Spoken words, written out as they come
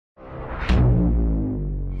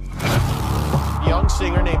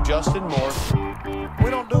singer named Justin Moore. We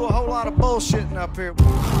don't do a whole lot of bullshitting up here.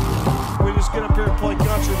 We just get up here and play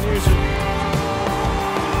country music.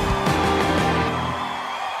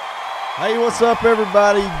 Hey, what's up,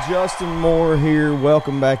 everybody? Justin Moore here.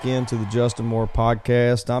 Welcome back into the Justin Moore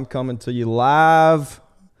podcast. I'm coming to you live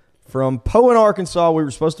from Poe, Arkansas. We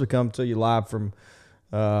were supposed to come to you live from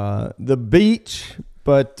the beach,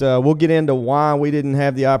 but we'll get into why we didn't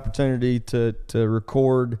have the opportunity to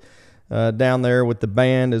record down there with the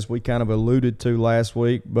band, as we kind of alluded to last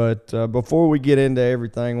week. But before we get into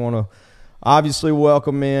everything, I want to obviously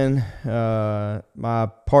welcome in my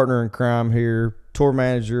partner in crime here, tour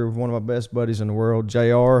manager of one of my best buddies in the world,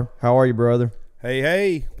 JR. How are you, brother?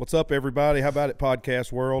 Hey, what's up, everybody? How about it,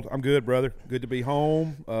 podcast world? I'm good, brother. Good to be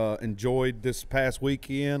home. Enjoyed this past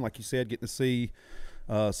weekend, like you said, getting to see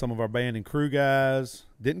some of our band and crew guys.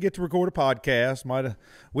 Didn't get to record a podcast.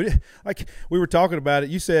 We were talking about it.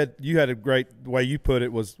 You said you had a great way you put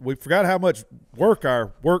it was we forgot how much work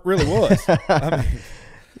our work really was. I mean,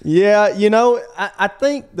 yeah, you know, I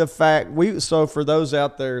think the fact so for those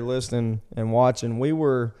out there listening and watching,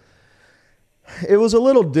 it was a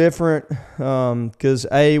little different because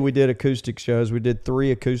we did acoustic shows. We did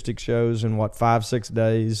 3 acoustic shows in 5-6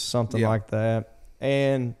 days, something like that.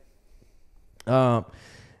 And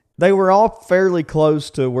they were all fairly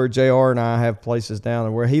close to where JR and I have places down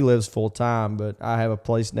there, where he lives full time, but I have a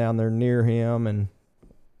place down there near him.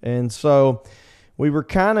 And so we were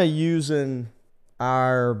kind of using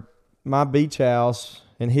my beach house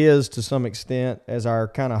and his to some extent as our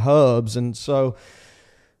kind of hubs. And so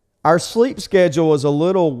our sleep schedule was a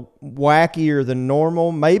little wackier than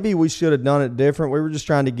normal. Maybe we should have done it different. We were just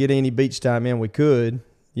trying to get any beach time in we could,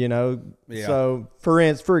 you know. Yeah. So for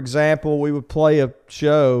example, we would play a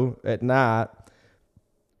show at night.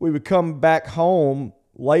 We would come back home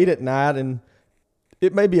late at night, and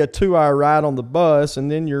it may be a 2-hour ride on the bus,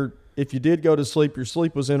 and then if you did go to sleep, your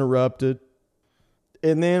sleep was interrupted.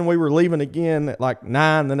 And then we were leaving again at like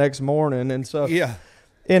 9 the next morning. And so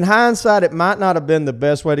in hindsight, it might not have been the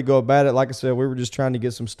best way to go about it. Like I said, we were just trying to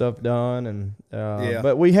get some stuff done. And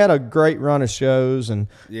but we had a great run of shows, and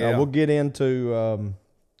we'll get into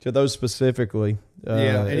to those specifically.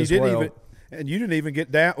 And you didn't even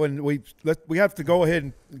get down when we have to go ahead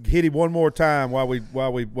and hit him one more time while we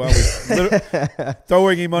throwing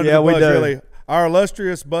him under the bus. Really, our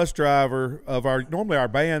illustrious bus driver of normally our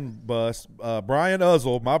band bus, Brian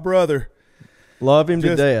Uzzle, my brother. Love him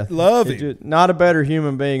to death. Love him. Not a better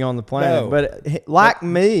human being on the planet. No. But like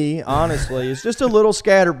me, honestly, it's just a little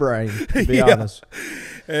scatterbrained, to be honest.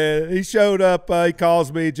 He showed up. He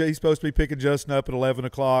calls me. He's supposed to be picking Justin up at 11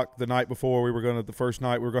 o'clock the night before. The first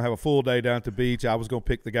night, we were going to have a full day down at the beach. I was going to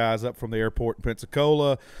pick the guys up from the airport in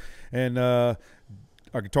Pensacola. And our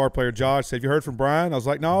guitar player, Josh, said, "Have you heard from Brian?" I was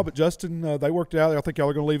like, "No, but Justin, they worked it out. I think y'all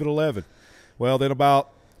are going to leave at 11. Well, then about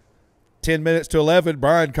 10 minutes to 11,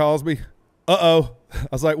 Brian calls me. Uh-oh. I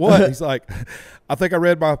was like, "What?" He's like, "I think I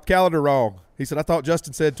read my calendar wrong." He said, "I thought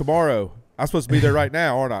Justin said tomorrow. I'm supposed to be there right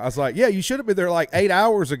now, aren't I?" I was like, "Yeah, you should have been there like 8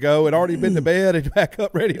 hours ago and already been to bed and back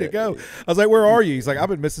up ready to go." I was like, "Where are you?" He's like,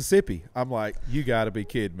 "I'm in Mississippi." I'm like, "You got to be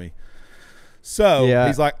kidding me." So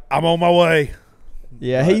he's like, "I'm on my way."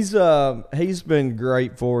 Yeah, he's been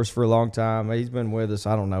great for us for a long time. He's been with us,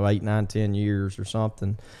 I don't know, 8, 9, 10 years or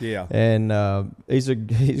something. Yeah. And he's a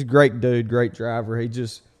great dude, great driver.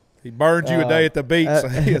 He burned you a day at the beach. So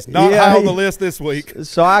it's not high on the list this week.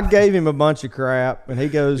 So I gave him a bunch of crap, and he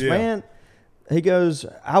goes, "Man," he goes,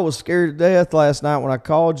 "I was scared to death last night when I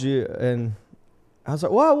called you." And I was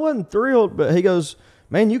like, "Well, I wasn't thrilled." But he goes,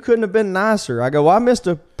 "Man, you couldn't have been nicer." I go, "Well, I missed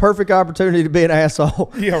a perfect opportunity to be an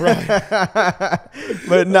asshole." Yeah, right.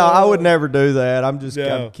 But no, I would never do that. I'm just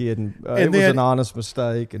kind of kidding. It was an honest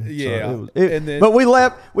mistake. And but we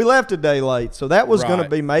left a day late, so that was going to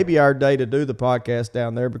be maybe our day to do the podcast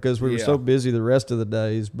down there because we were so busy the rest of the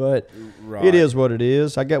days. But it is what it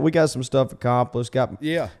is. We got some stuff accomplished.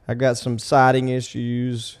 I got some siding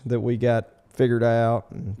issues that we got figured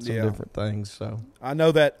out and some different things. So I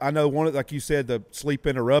know one of, like you said, the sleep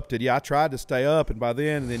interrupted. I tried to stay up, and by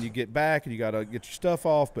then you get back and you got to get your stuff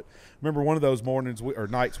off. But remember one of those mornings or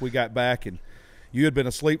nights we got back and you had been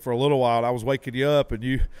asleep for a little while. And I was waking you up,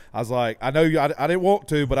 and I was like, I know I didn't want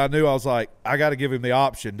to, but I knew I was like, I got to give him the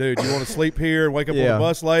option, dude. Do you want to sleep here and wake up on the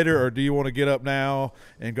bus later, or do you want to get up now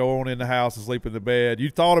and go on in the house and sleep in the bed? You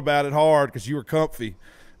thought about it hard because you were comfy.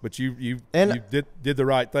 But you did the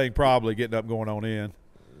right thing, probably getting up and going on in.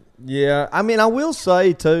 Yeah, I mean, I will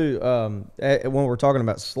say too, when we're talking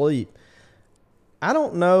about sleep, I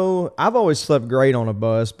don't know. I've always slept great on a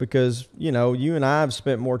bus because, you know, you and I have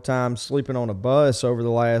spent more time sleeping on a bus over the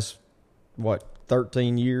last,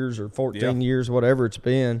 13 years or 14 years, whatever it's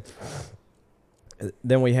been,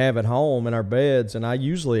 than we have at home in our beds. And I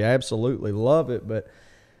usually absolutely love it, but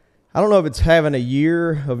I don't know if it's having a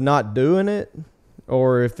year of not doing it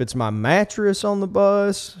or if it's my mattress on the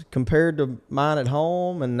bus compared to mine at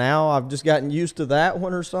home. And now I've just gotten used to that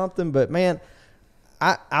one or something. But man,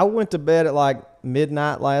 I went to bed at like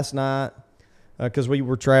midnight last night because we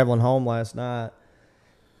were traveling home last night.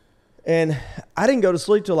 And I didn't go to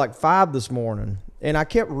sleep till like 5 this morning. And I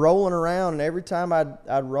kept rolling around, and every time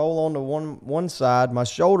I'd roll onto one side, my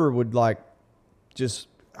shoulder would like just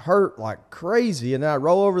hurt like crazy. And then I'd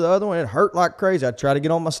roll over the other one, and it hurt like crazy. I'd try to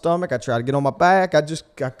get on my stomach. I'd try to get on my back. I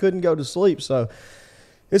couldn't go to sleep. So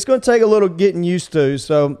it's going to take a little getting used to.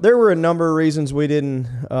 So there were a number of reasons we didn't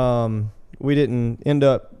end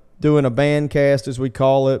up doing a band cast, as we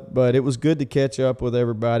call it. But it was good to catch up with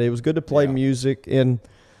everybody. It was good to play music. And,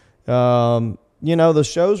 the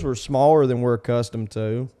shows were smaller than we're accustomed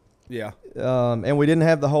to. Yeah. And we didn't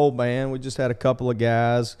have the whole band. We just had a couple of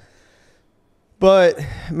guys. But,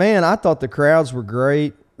 man, I thought the crowds were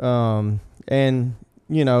great. And,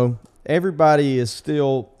 everybody is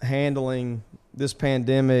still handling this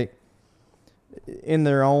pandemic in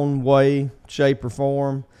their own way, shape, or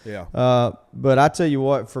form. Yeah. But I tell you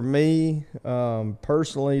what, for me,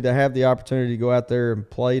 personally, to have the opportunity to go out there and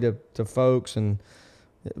play to folks, and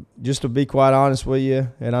just to be quite honest with you,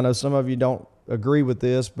 and I know some of you don't agree with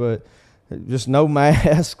this, but just no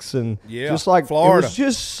masks and just like Florida. It was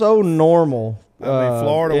just so normal.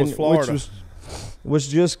 Florida was Florida. Which was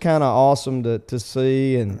just kind of awesome to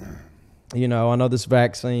see. And, I know this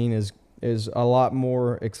vaccine is a lot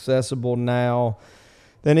more accessible now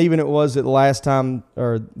than even it was at last time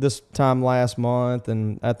or this time last month.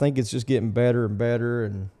 And I think it's just getting better and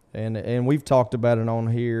better. And we've talked about it on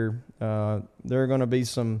here. There are going to be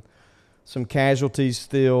some casualties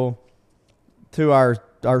still to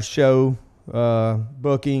our show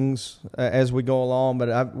bookings as we go along,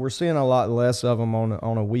 but we're seeing a lot less of them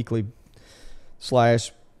on a weekly /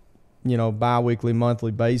 bi-weekly,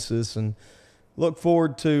 monthly basis, and look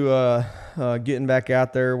forward to getting back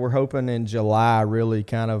out there. We're hoping in July, really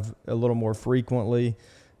kind of a little more frequently.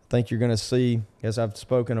 I think you're going to see, as I've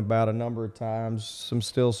spoken about a number of times, some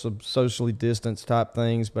socially distanced type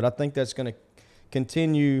things, but I think that's going to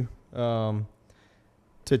continue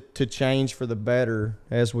to change for the better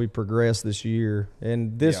as we progress this year.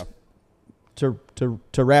 And this, to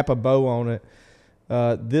wrap a bow on it,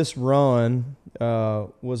 this run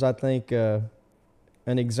was, I think, an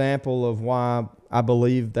example of why I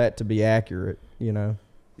believe that to be accurate.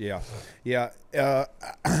 Yeah.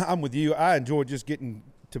 I'm with you. I enjoy just getting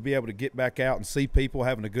to be able to get back out and see people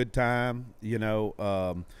having a good time.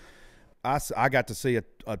 I got to see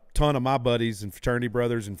a ton of my buddies and fraternity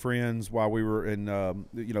brothers and friends while we were in,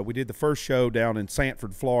 we did the first show down in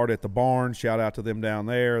Sanford, Florida at the Barn. Shout out to them down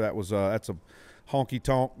there. That's a honky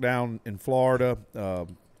tonk down in Florida.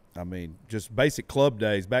 Just basic club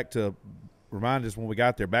days. Remind us when we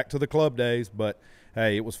got there, back to the club days, but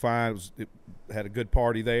hey, it was fine. It had a good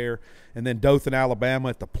party there. And then Dothan, Alabama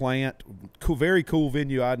at the Plant. Very cool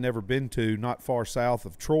venue I'd never been to, not far south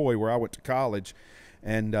of Troy where I went to college.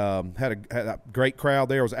 And had a great crowd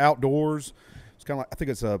there. It was outdoors. It's kind of like, I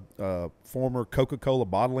think it's a former Coca-Cola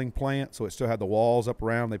bottling plant, so it still had the walls up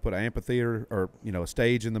around. They put an amphitheater or, a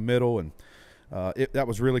stage in the middle, and that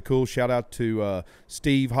was really cool. Shout out to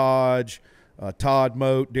Steve Hodge, Todd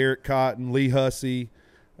Moat, Derek Cotton, Lee Hussey,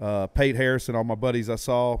 Pate Harrison, all my buddies I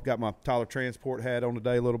saw. Got my Tyler Transport hat on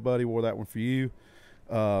today, little buddy. Wore that one for you.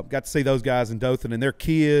 Got to see those guys in Dothan and their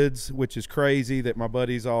kids, which is crazy that my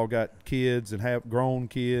buddies all got kids and have grown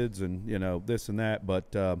kids and, this and that.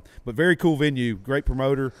 But very cool venue, great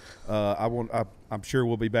promoter. I'm sure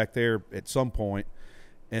we'll be back there at some point.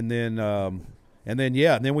 And then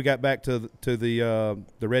we got back to the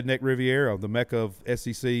Redneck Riviera, the mecca of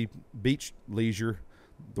SEC beach leisure,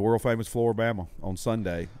 the world famous Floribama on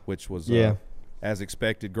Sunday, which was as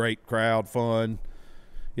expected, great crowd, fun.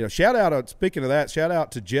 Speaking of that, shout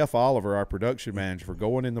out to Jeff Oliver, our production manager, for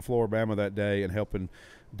going in the Floribama that day and helping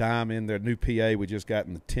dime in their new PA we just got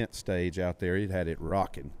in the tent stage out there. He had it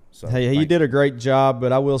rocking. So hey, he did a great job,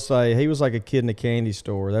 but I will say he was like a kid in a candy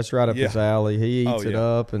store. That's right up his alley. He eats it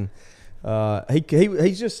up, and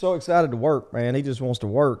he's just so excited to work, man. He just wants to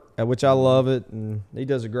work, which I love it, and he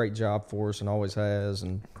does a great job for us and always has,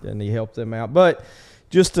 and he helped them out. But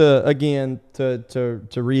just to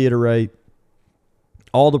reiterate,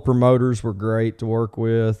 all the promoters were great to work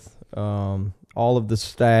with. All of the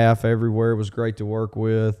staff everywhere was great to work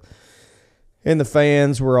with. And the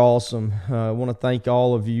fans were awesome. I want to thank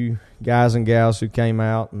all of you guys and gals who came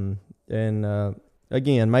out and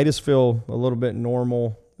again, made us feel a little bit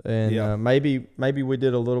normal. And Yeah. maybe we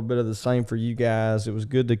did a little bit of the same for you guys. It was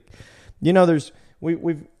good to,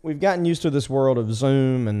 we've gotten used to this world of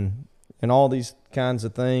Zoom and all these kinds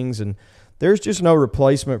of things, and there's just no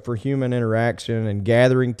replacement for human interaction and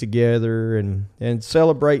gathering together and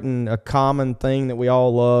celebrating a common thing that we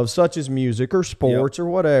all love, such as music or sports or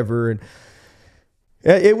whatever. And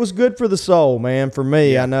it was good for the soul, man. For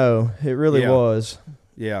me, I know it really was.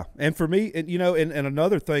 Yeah, and for me, and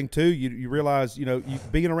another thing too, you realize, you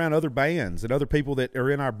being around other bands and other people that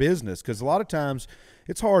are in our business, because a lot of times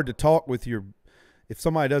it's hard to talk with if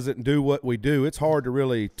somebody doesn't do what we do, it's hard to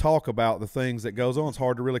really talk about the things that goes on. It's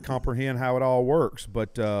hard to really comprehend how it all works.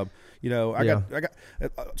 But I got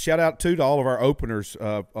shout out to all of our openers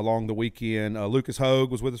along the weekend. Lucas Hogue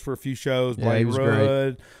was with us for a few shows. Blaine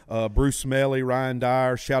Rudd, Bruce Smelly, Ryan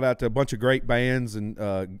Dyer. Shout out to a bunch of great bands and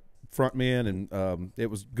frontmen, and it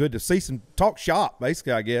was good to see some talk shop,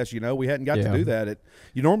 basically, I guess. We hadn't got to do that.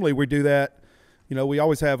 Normally we do that. We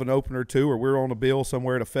always have an opener or two, or we're on a bill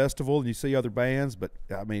somewhere at a festival and you see other bands, but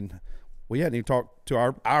I mean, we hadn't even talked to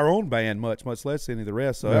our own band much less any of the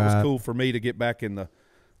rest. So that was cool for me to get back in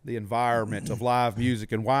the environment of live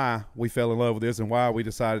music, and why we fell in love with this, and why we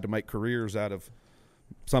decided to make careers out of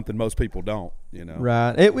something most people don't,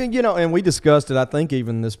 Right. And we discussed it, I think,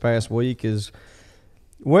 even this past week, is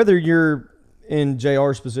whether you're in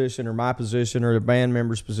JR's position or my position or the band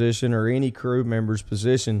member's position or any crew member's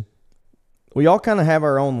position, we all kind of have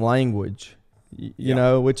our own language, you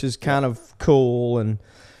know, which is kind of cool, and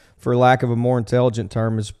for lack of a more intelligent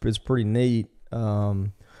term, is pretty neat.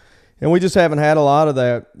 And we just haven't had a lot of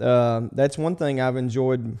that. That's one thing I've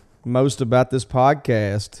enjoyed most about this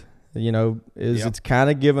podcast, is it's kind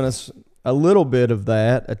of given us a little bit of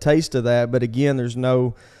that, a taste of that. But again, there's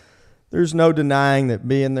no denying that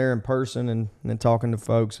being there in person and talking to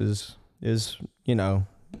folks is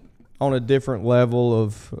on a different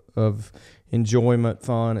level of enjoyment,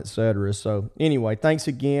 fun, etc. So anyway, thanks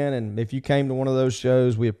again. And if you came to one of those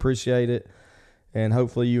shows, we appreciate it. And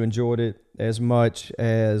hopefully you enjoyed it as much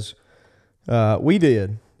as we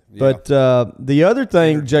did. Yeah. But the other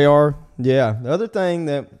thing, JR, the other thing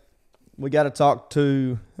that we got to talk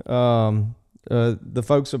to the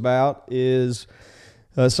folks about is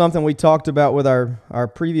something we talked about with our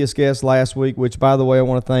previous guest last week, which, by the way, I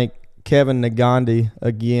want to thank Kevin Nagandi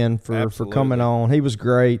again for coming on. He was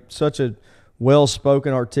great. Such a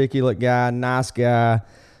well-spoken, articulate guy, nice guy,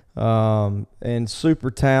 and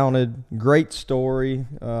super talented. Great story.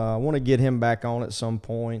 I want to get him back on at some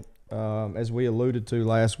point, as we alluded to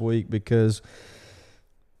last week, because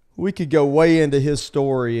we could go way into his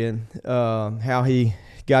story and how he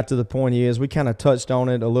got to the point he is. We kind of touched on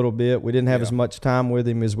it a little bit. We didn't have as much time with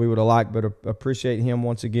him as we would have liked, but appreciate him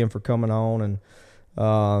once again for coming on.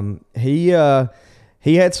 And he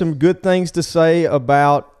had some good things to say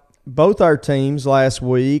about both our teams last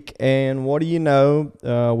week. And what do you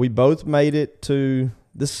know? We both made it to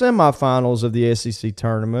the semifinals of the SEC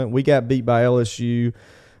tournament. We got beat by LSU.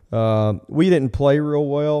 We didn't play real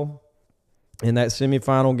well in that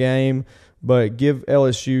semifinal game, but give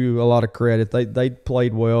LSU a lot of credit. They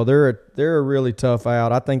played well. They're a really tough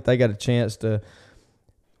out. I think they got a chance to,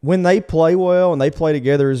 when they play well and they play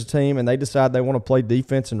together as a team and they decide they want to play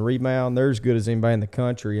defense and rebound, they're as good as anybody in the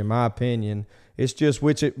country, in my opinion. It's just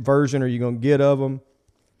which version are you going to get of them.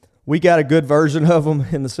 We got a good version of them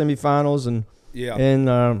in the semifinals, and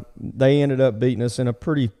they ended up beating us in a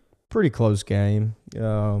pretty close game.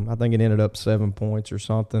 I think it ended up 7 points or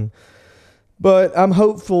something. But I'm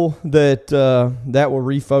hopeful that that will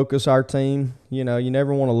refocus our team. You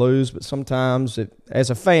never want to lose, but sometimes, as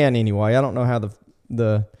a fan anyway, I don't know how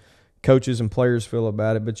the coaches and players feel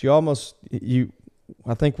about it, but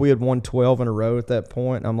I think we had won 12 in a row at that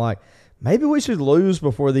point. And I'm like, maybe we should lose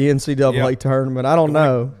before the NCAA tournament. I don't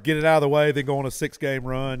know. Get it out of the way, then go on a 6-game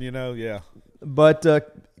run,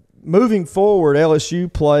 But moving forward,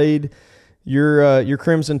 LSU played your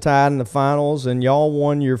Crimson Tide in the finals, and y'all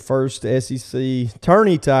won your first SEC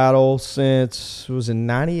tourney title since, was it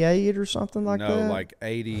 98 or something like that? No, like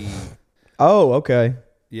 80. Oh, okay.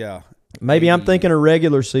 Yeah. Maybe 80. I'm thinking a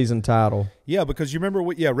regular season title. Yeah, because you remember,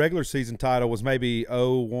 regular season title was maybe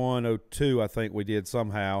 01, 02, I think we did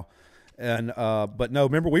somehow. And but no,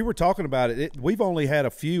 remember we were talking about it. We've only had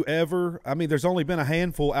a few ever. I mean, there's only been a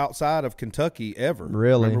handful outside of Kentucky ever.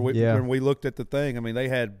 Really? Remember when we looked at the thing? I mean, they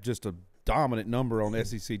had just a dominant number on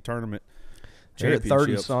SEC tournament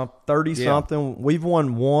championships. 30 something. We've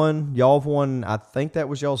won one. Y'all have won. I think that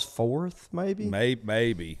was y'all's fourth, maybe.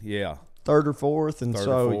 Maybe, yeah. third or fourth, and Third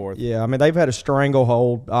so or fourth. yeah, I mean they've had a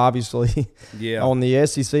stranglehold, obviously, Yeah. on the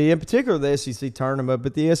SEC, in particular the SEC tournament,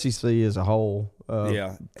 but the SEC as a whole,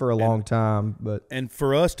 Yeah. for a long time. But And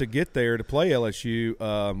for us to get there to play LSU,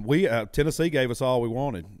 we Tennessee gave us all we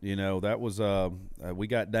wanted. You know, that was we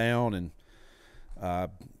got down, and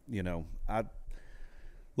you know,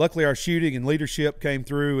 luckily our shooting and leadership came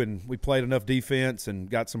through, and we played enough defense and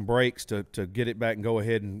got some breaks to get it back and go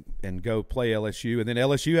ahead and go play LSU. And then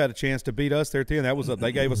LSU had a chance to beat us there at the end. That was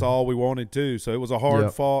they gave us all we wanted too. So it was a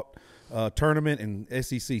hard fought tournament and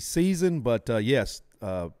SEC season. But yes.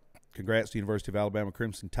 Congrats to University of Alabama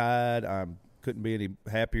Crimson Tide. I couldn't be any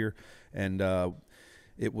happier, and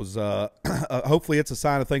it was hopefully it's a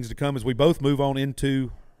sign of things to come as we both move on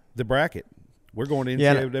into the bracket. We're going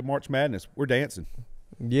into the March Madness. We're dancing.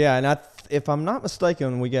 yeah, and if I'm not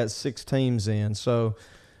mistaken, we got 6 teams in. So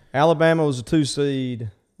Alabama was a 2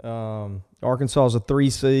 seed, Arkansas is a 3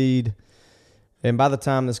 seed, and by the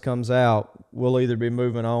time this comes out, we'll either be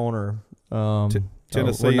moving on or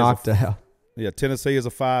Tennessee we're knocked out. Yeah, Tennessee is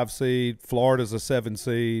a 5 seed. Florida's a 7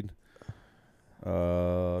 seed.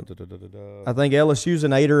 I think LSU's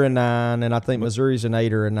an 8 or a 9, and I think Missouri's an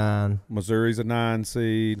 8 or a 9. Missouri's a 9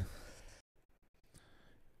 seed.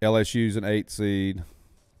 LSU's an 8 seed.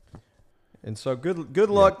 And so good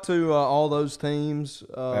luck to all those teams,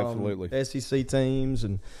 Absolutely. SEC teams,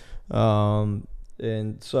 and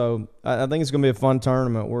so I think it's going to be a fun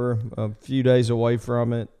tournament. We're a few days away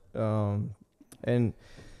from it, and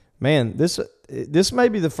man, this may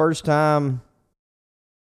be the first time.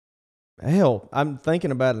 Hell, I'm thinking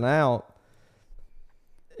about it now.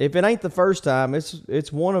 If it ain't the first time,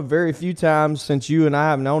 it's one of very few times since you and I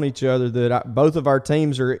have known each other that both of our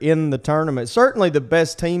teams are in the tournament. Certainly the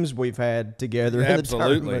best teams we've had together in the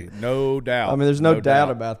tournament. Absolutely, no doubt. I mean, there's no doubt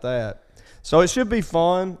about that. So it should be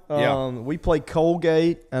fun. We play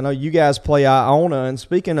Colgate. I know you guys play Iona. And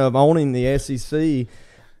speaking of owning the SEC,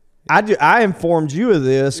 I informed you of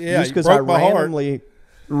this just because I randomly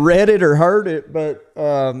read it or heard it. But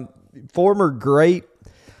former great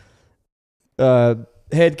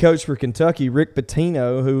head coach for Kentucky, Rick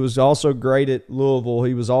Pitino, who was also great at Louisville,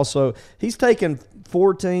 he's taken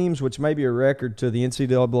 4 teams, which may be a record, to the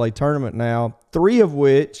NCAA tournament now, 3 of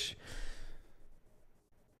which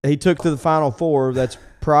he took to the Final Four. That's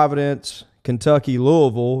Providence, Kentucky,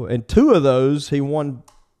 Louisville, and 2 of those he won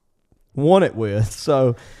it with.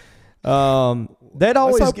 So that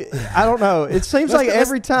always, I don't know. It seems like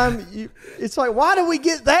every time it's like, why do we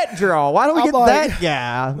get that draw? Why do we get that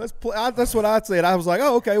guy? That's what I said. I was like,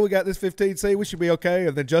 oh, okay, we got this 15 seed. We should be okay.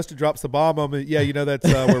 And then Justin drops the bomb on me. Yeah, that's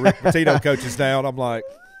where Rick Pitino coaches down. I'm like,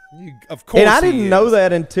 of course. And I didn't know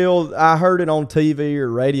that until I heard it on TV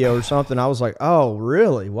or radio or something. I was like, oh,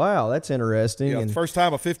 really? Wow, that's interesting. Yeah, and the first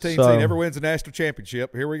time a 15 seed ever wins a national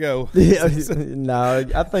championship. Here we go. Yeah, no,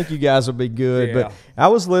 I think you guys will be good. Yeah. But I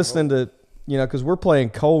was listening to, because we're playing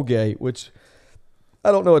Colgate, which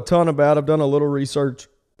I don't know a ton about. I've done a little research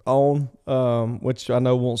on, which I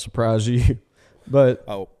know won't surprise you. But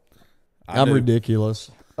I'm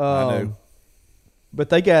ridiculous. I know. But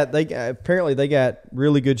they got apparently they got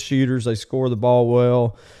really good shooters. They score the ball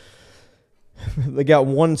well. They got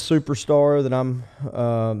one superstar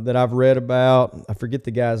that I've read about. I forget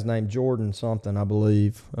the guy's name, Jordan something, I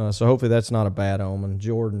believe. So hopefully that's not a bad omen,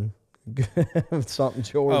 Jordan. Something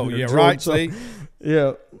Jordan. Oh yeah, Jordan, right. something. See,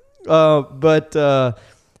 yeah. But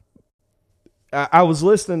I was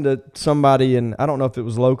listening to somebody, and I don't know if it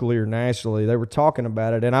was locally or nationally. They were talking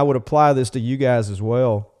about it, and I would apply this to you guys as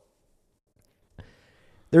well.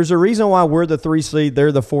 There's a reason why we're the 3 seed,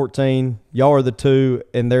 they're the 14, y'all are the 2,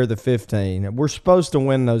 and they're the 15. We're supposed to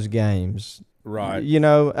win those games. right?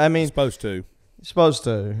 I mean, Supposed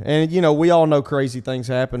to. And we all know crazy things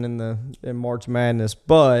happen in March Madness,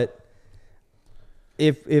 but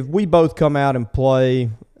if we both come out and play,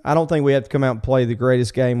 I don't think we have to come out and play the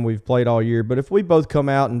greatest game we've played all year, but if we both come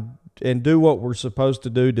out and do what we're supposed to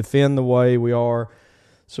do, defend the way we are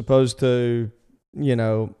supposed to,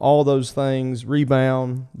 all those things,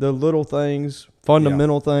 rebound, the little things,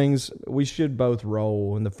 fundamental things, we should both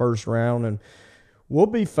roll in the first round, and we'll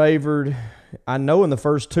be favored. I know in the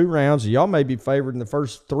first 2 rounds, y'all may be favored in the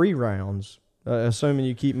first 3 rounds, assuming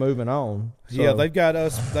you keep moving on. So, Yeah, they've got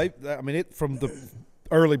us. From the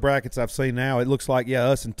early brackets I've seen now, it looks like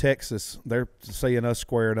us and Texas. They're seeing us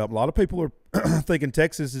squaring up. A lot of people are thinking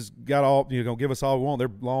Texas has got all going to give us all we want.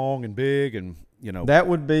 They're long and big, and that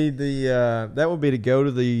would be to go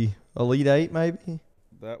to the Elite 8 maybe,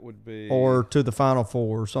 that would be or to the Final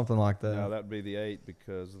Four or something like that. No, that would be the 8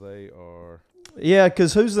 because they are. Yeah,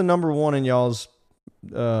 because who's the number 1 in y'all's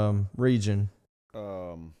region?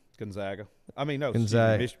 Gonzaga. I mean, no,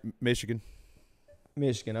 Gonzaga. Michigan.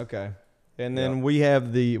 Michigan, okay. And then we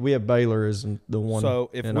have Baylor as the one. So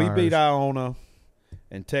if we beat Iona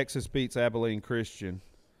and Texas beats Abilene Christian,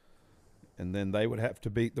 and then they would have to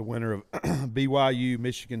beat the winner of BYU,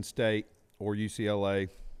 Michigan State, or UCLA,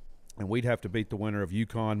 and we'd have to beat the winner of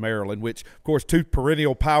UConn, Maryland, which, of course, two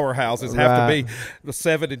perennial powerhouses have to be the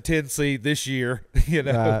 7 and 10 seed this year,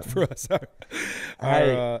 for us.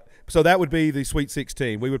 So that would be the Sweet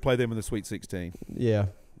 16. We would play them in the Sweet 16. Yeah.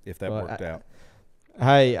 If that worked out.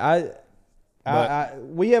 Hey,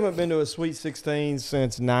 we haven't been to a Sweet 16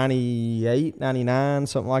 since 98, 99,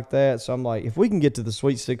 something like that. So I'm like, if we can get to the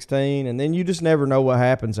Sweet 16, and then you just never know what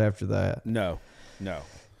happens after that. No.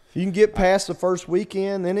 If you can get past the first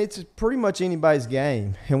weekend, then it's pretty much anybody's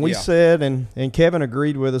game. And we said, and Kevin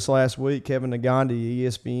agreed with us last week, Kevin Nagandi,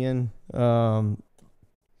 ESPN.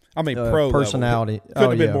 Pro personality. Couldn't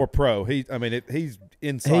have been more pro. He's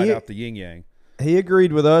inside out the yin yang. He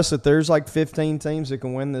agreed with us that there's like 15 teams that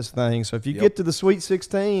can win this thing. So if you get to the Sweet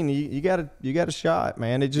 16, you got a shot,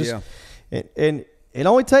 man. It just and it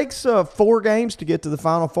only takes 4 games to get to the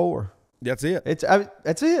Final Four. That's it.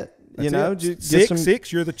 That's it.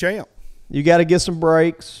 Six, you're the champ. You got to get some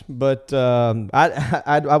breaks. But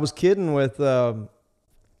I was kidding with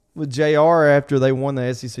JR after they won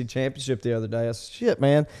the SEC championship the other day. I said, shit,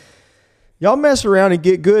 man, y'all mess around and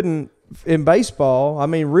get good in baseball. I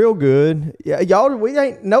mean, real good. Yeah,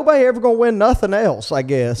 nobody ever gonna win nothing else, I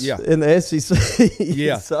guess. Yeah. In the SEC.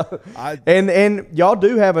 Yeah. So, and y'all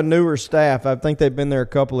do have a newer staff. I think they've been there a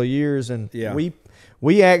couple of years, and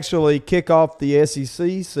we actually kick off the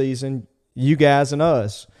SEC season. You guys and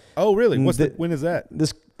us. Oh, really? When is that?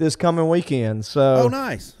 This coming weekend. So. Oh,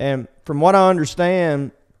 nice. And from what I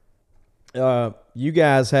understand, you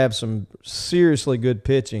guys have some seriously good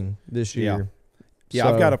pitching this year. Yeah,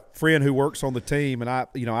 I've got a friend who works on the team, and I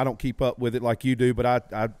don't keep up with it like you do, but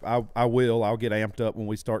I will. I'll get amped up when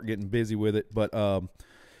we start getting busy with it. But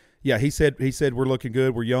he said we're looking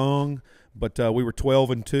good. We're young, but we were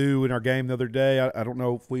 12-2 in our game the other day. I don't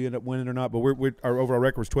know if we ended up winning or not, but our overall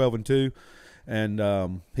record was 12-2,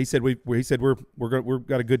 and he said we've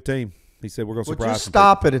got a good team. He said we're going to surprise. Just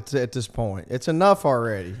stop it at this point. It's enough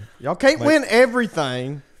already. Y'all can't win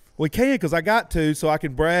everything. We can, because I got to, so I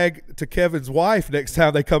can brag to Kevin's wife next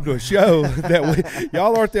time they come to a show that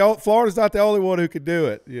y'all aren't Florida's not the only one who can do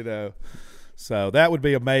it, So that would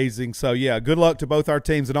be amazing. So good luck to both our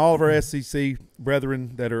teams and all of our SEC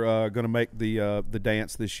brethren that are going to make the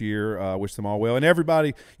dance this year. Wish them all well, and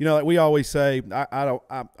everybody. Like we always say, I've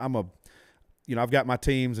got my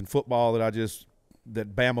teams in football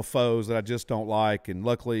that Bama foes that I just don't like, and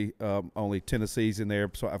luckily only Tennessee's in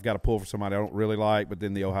there, so I've got to pull for somebody I don't really like. But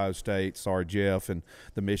then the Ohio State, sorry Jeff, and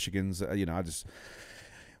the Michigans,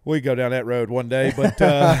 we go down that road one day. But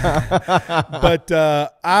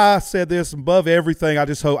I said this above everything. I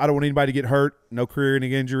just hope I don't want anybody to get hurt. No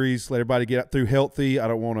career-ending injuries. Let everybody get through healthy. I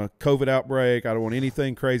don't want a COVID outbreak. I don't want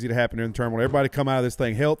anything crazy to happen during the term. I want everybody to come out of this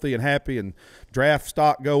thing healthy and happy, and draft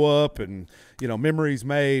stock go up, and memories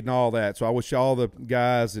made and all that. So I wish all the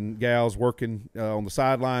guys and gals working on the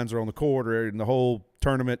sidelines or on the court or in the whole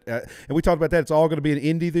tournament. And we talked about that. It's all going to be in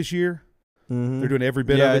Indy this year. Mm-hmm. They're doing every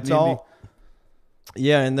bit of it in Indy.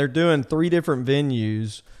 Yeah, and they're doing 3 different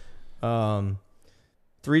venues. I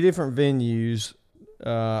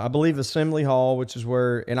believe Assembly Hall, which is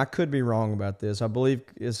where, and I could be wrong about this, I believe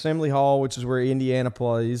Assembly Hall, which is where Indiana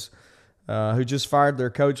plays, who just fired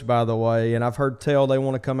their coach, by the way. And I've heard tell they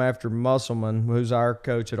want to come after Musselman, who's our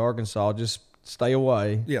coach at Arkansas. Just stay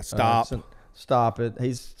away. Yeah, stop. Stop it.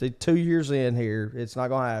 He's 2 years in here. It's not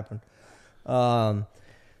going to happen.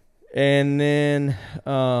 And then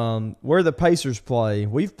where the Pacers play,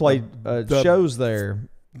 we've played shows there.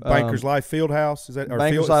 Bankers Life Fieldhouse, is that?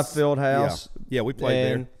 Bankers Life Fieldhouse. Yeah, we played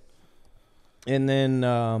there. And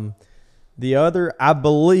then the other, I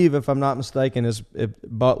believe, if I'm not mistaken, is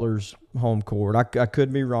Butler's home court. I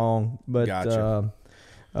could be wrong, but gotcha.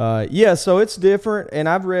 So it's different. And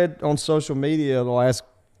I've read on social media the last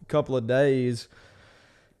couple of days,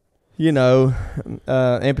 in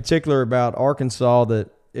particular about Arkansas, that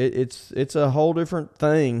it's a whole different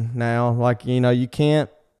thing now. Like, you can't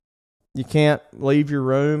leave your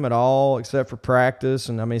room at all except for practice.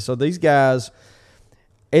 And so these guys,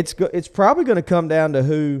 it's probably going to come down to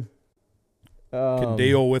who can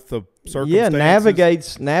deal with the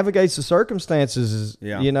circumstances. Yeah, navigates the circumstances.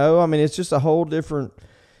 It's just a whole different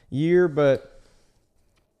year. But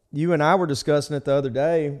you and I were discussing it the other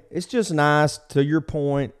day. It's just nice, to your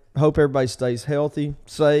point. Hope everybody stays healthy,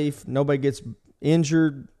 safe, nobody gets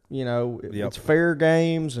injured. It's fair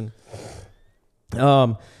games, and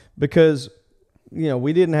because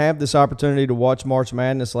we didn't have this opportunity to watch March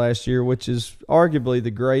Madness last year, which is arguably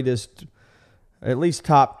the greatest, at least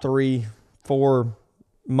top 3, 4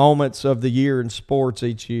 moments of the year in sports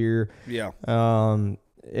each year. Yeah.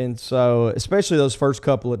 And so, especially those first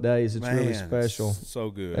couple of days, it's really Man, special.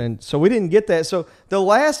 So good. And so we didn't get that. So the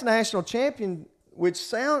last national champion, which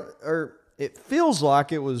it feels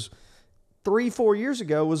like it was 3-4 years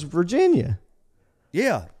ago, was Virginia.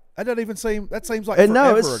 Yeah. That seems like And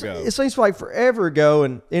forever ago. it seems like forever ago.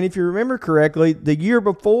 And if you remember correctly, the year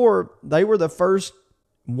before, they were the first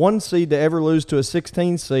 1 seed to ever lose to a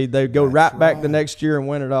 16 seed. They'd go right back the next year and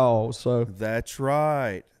win it all. So That's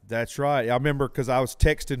right. That's right. I remember because I was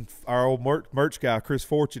texting our old merch guy, Chris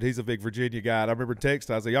Fortune. He's a big Virginia guy. And I remember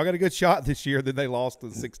texting. I was like, y'all got a good shot this year. Then they lost to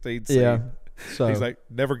the 16th seed. yeah. So He's like,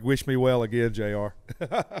 never wish me well again, JR.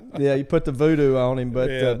 yeah, you put the voodoo on him, but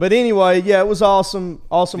Yeah. but anyway, yeah, it was awesome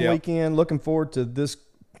Yep. weekend. Looking forward to this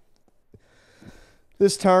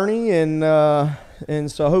tourney, and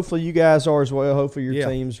so hopefully you guys are as well. Hopefully your Yeah.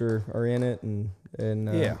 teams are in it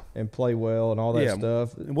Yeah. and play well and all that Yeah.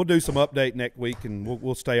 stuff. And we'll do some update next week, and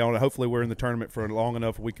we'll stay on it. Hopefully we're in the tournament for long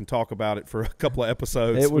enough we can talk about it for a couple of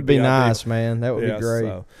episodes. It would be ideal. nice, man. That would Yeah, be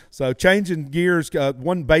great. So changing gears,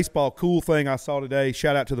 one baseball cool thing I saw today.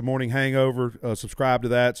 Shout out to the Morning Hangover. Subscribe to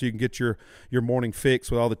that so you can get your morning fix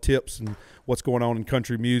with all the tips and what's going on in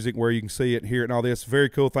country music, where you can see it, hear it, and all this. Very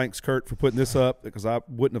cool. Thanks, Kurt, for putting this up, because I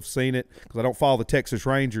wouldn't have seen it because I don't follow the Texas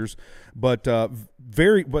Rangers. But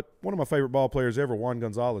one of my favorite ball players ever, Juan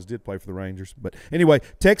Gonzalez, did play for the Rangers. But anyway,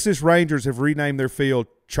 Texas Rangers have renamed their field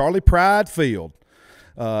Charlie Pride Field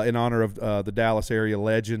in honor of the Dallas area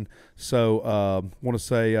legend. So want to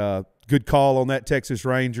say good call on that, Texas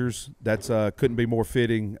Rangers. That's couldn't be more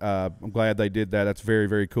fitting. I'm glad they did that. That's very,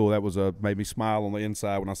 very cool. That was made me smile on the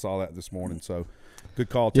inside when I saw that this morning. So good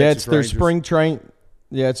call, Texas Yeah, it's their Rangers. spring train.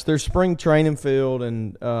 Yeah, it's their spring training field,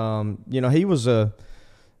 and he was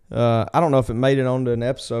I don't know if it made it onto an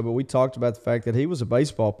episode, but we talked about the fact that he was a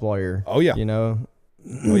baseball player. Oh yeah,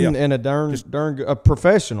 Oh yeah. and a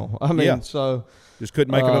professional. I mean, Yeah. so just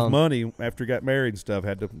couldn't make enough money after he got married and stuff.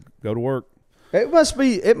 Had to go to work. it must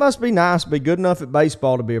be nice to be good enough at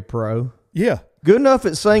baseball to be a pro. Yeah, Good enough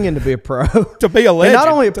at singing to be a pro. to be a And legend. not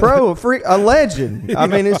only a pro, a legend. I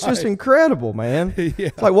mean, it's just right. incredible, man. Yeah.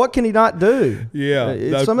 It's like, what can he not do?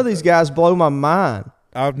 Yeah. Some of these guys blow my mind.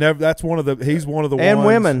 I've never. That's one of the. He's one of the And ones,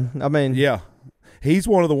 women. I mean, Yeah, he's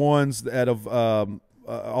one of the ones that of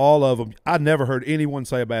all of them. I never heard anyone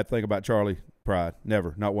say a bad thing about Charlie Pride.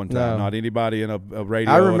 Never, not one time. No. Not anybody in a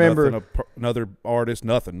radio. I remember- another artist.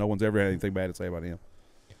 Nothing. No one's ever had anything bad to say about him.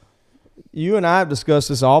 you and I have discussed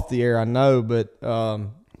this off the air, I know, but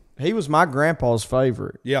he was my grandpa's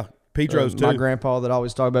favorite. Yeah, Pedro's too. My grandpa that I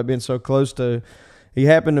always talk about being so close to. He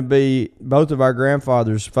happened to be both of our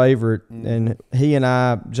grandfathers' favorite, and he and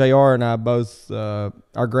I, JR and I, both, our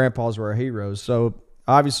grandpas were our heroes. So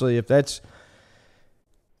obviously, if that's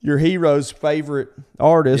your hero's favorite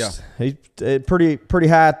artist, he's pretty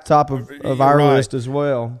high at the top of our Right. list as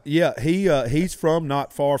well. Yeah, he's from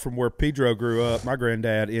not far from where Pedro grew up. My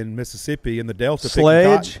granddad in Mississippi in the Delta. picking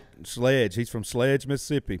Sledge? cotton. Sledge. He's from Sledge,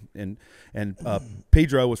 Mississippi, and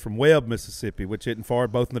Pedro was from Webb, Mississippi, which isn't far.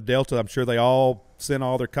 Both in the Delta. I'm sure they all sent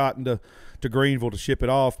all their cotton to Greenville to ship it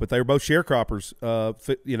off, but they were both sharecroppers.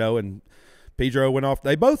 And Pedro went off.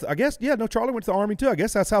 They both, I guess, Charlie went to the Army too. I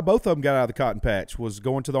guess that's how both of them got out of the cotton patch, was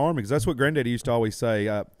going to the Army, because that's what Granddaddy used to always say,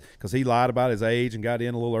 because he lied about his age and got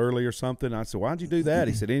in a little early or something. I said, why'd you do that?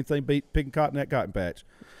 He said, anything beat picking cotton in that cotton patch.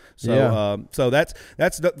 So, Yeah. so that's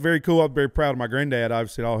very cool. I'm very proud of my granddad.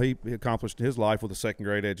 Obviously, all he accomplished in his life with a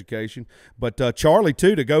second-grade education. But Charlie,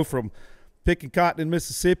 too, to go from picking cotton in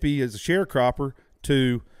Mississippi as a sharecropper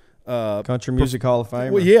to Country Music Hall of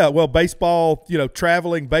Famer. well, baseball,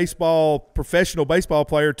 traveling baseball, professional baseball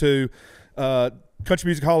player to Country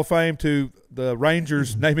Music Hall of Fame to the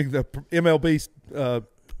Rangers naming the MLB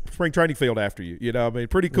spring training field after you.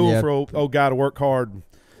 Pretty cool Yeah. for old guy to work hard and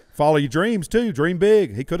follow your dreams too. Dream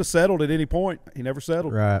big. He could have settled at any point. He never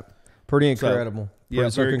settled. Right. Pretty incredible. yeah,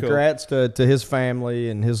 So very cool. congrats to his family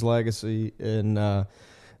and his legacy. And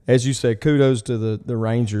as you said, kudos to the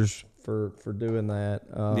Rangers for doing that.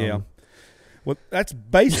 Yeah. Well, that's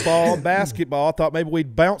baseball, basketball. I thought maybe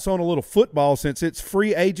we'd bounce on a little football since it's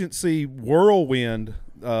free agency whirlwind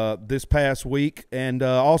this past week, and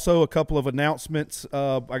also a couple of announcements.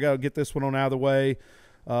 I got to get this one on out of the way.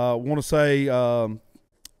 Want to say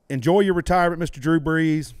enjoy your retirement, Mr. Drew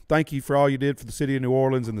Brees. Thank you for all you did for the city of New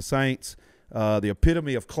Orleans and the Saints. The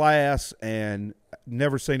epitome of class, and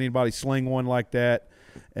never seen anybody sling one like that.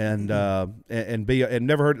 and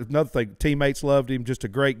never heard another thing. Teammates loved him. Just a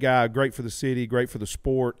great guy, great for the city, great for the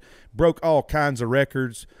sport. Broke all kinds of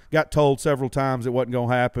records. Got told several times it wasn't going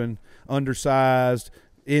to happen. Undersized,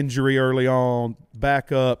 injury early on,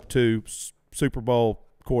 back up to Super Bowl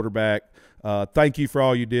quarterback. Thank you for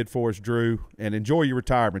all you did for us, Drew, and enjoy your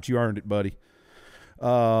retirement. You earned it, buddy.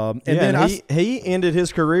 He ended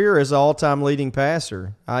his career as an all-time leading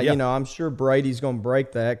passer. Yeah. I'm sure Brady's going to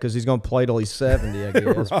break that because he's going to play till he's 70, I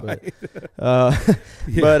guess. Right.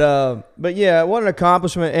 But yeah, what an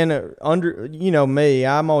accomplishment. And me,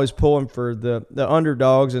 I'm always pulling for the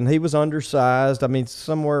underdogs, and he was undersized. I mean,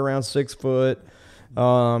 somewhere around 6 foot.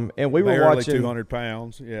 And we were Barely watching 200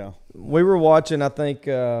 pounds. Yeah. We were watching, I think,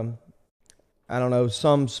 I don't know,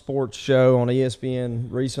 some sports show on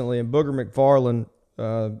ESPN recently, and Booger McFarland,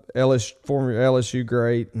 former LSU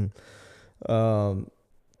great, and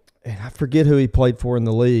I forget who he played for in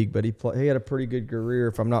the league, but he had a pretty good career,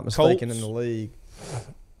 if I'm not mistaken, Colts. in the league.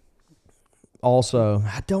 Also,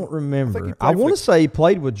 I don't remember. I I want to say he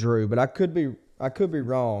played with Drew, but I could be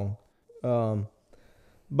wrong.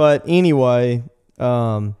 But anyway,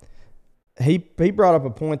 he brought up a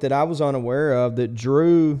point that I was unaware of, that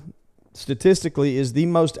Drew statistically is the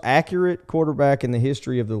most accurate quarterback in the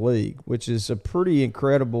history of the league, which is a pretty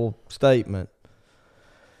incredible statement.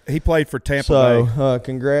 He played for Tampa Bay. So,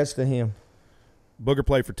 congrats to him. Booger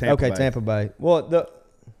played for Tampa Bay. Okay, Tampa Bay. Well,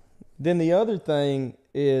 then the other thing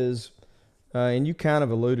is, and you kind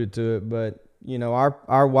of alluded to it, but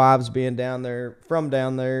our wives being from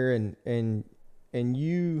down there, and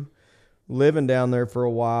you living down there for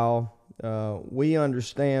a while, we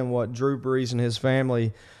understand what Drew Brees and his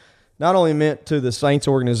family not only meant to the Saints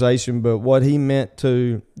organization, but what he meant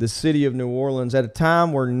to the city of New Orleans at a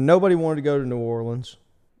time where nobody wanted to go to New Orleans.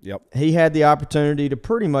 Yep. He had the opportunity to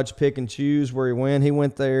pretty much pick and choose where he went. He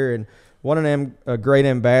went there, and what a great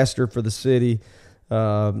ambassador for the city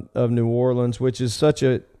of New Orleans, which is such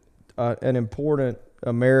an important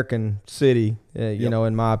American city,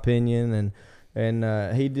 in my opinion.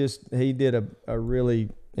 And he did a really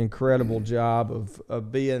incredible job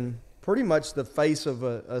of being pretty much the face of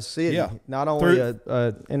a city, not only an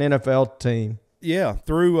NFL team. Yeah,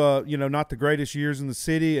 through not the greatest years in the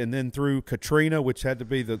city, and then through Katrina, which had to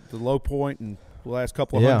be the low point in the last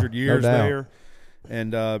couple of hundred years there,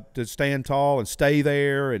 and to stand tall and stay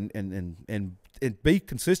there and be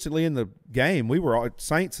consistently in the game. We were all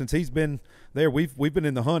Saints since he's been there. We've been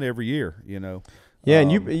in the hunt every year, Yeah,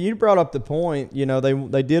 and you brought up the point.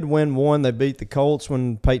 They did win one. They beat the Colts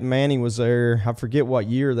when Peyton Manning was there. I forget what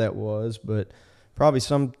year that was, but probably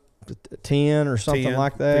some 10 or something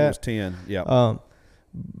like that. I think it was 10. Yeah.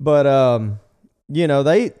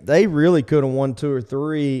 They really could have won 2 or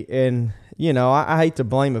 3, and I hate to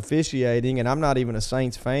blame officiating, and I'm not even a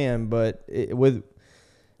Saints fan, but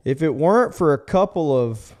if it weren't for a couple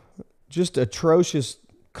of just atrocious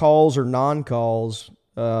calls or non-calls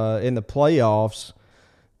in the playoffs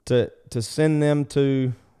to send them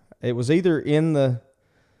to, it was either in the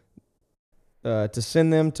to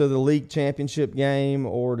send them to the league championship game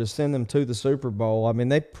or to send them to the Super Bowl. I mean,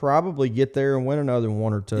 they probably get there and win another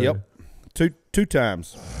 1 or 2. Yep. Two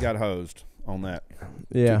times got hosed on that.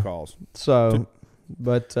 Yeah. 2 calls. So,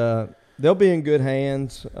 but they'll be in good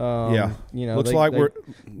hands. Looks like we're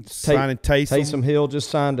signing Taysom. Taysom Hill just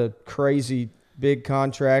signed a crazy big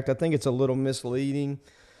contract. I think it's a little misleading.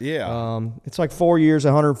 Yeah. It's like 4 years,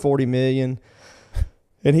 $140 million.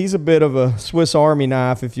 And he's a bit of a Swiss Army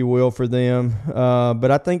knife, if you will, for them.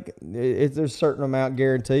 But I think there's a certain amount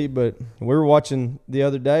guaranteed. But we were watching the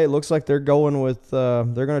other day. It looks like they're going with they're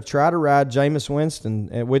going to try to ride Jameis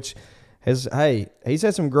Winston, which he's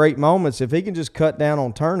had some great moments. If he can just cut down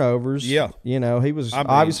on turnovers, he was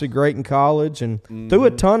obviously great in college and threw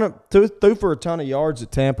for a ton of yards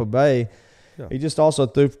at Tampa Bay. Yeah. He just also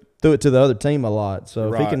threw it to the other team a lot.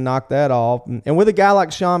 So if he can knock that off, and with a guy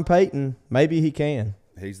like Sean Payton, maybe he can.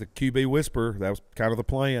 He's the QB whisperer. That was kind of the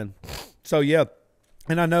plan. So, yeah.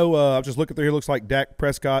 And I know I was just looking through here. Looks like Dak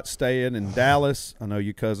Prescott's staying in Dallas. I know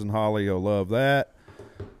your cousin Holly will love that.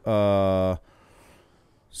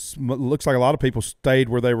 Looks like a lot of people stayed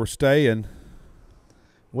where they were staying.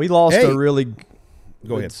 We lost a really –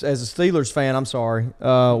 Go ahead. As a Steelers fan, I'm sorry.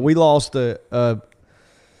 We lost a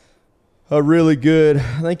really good –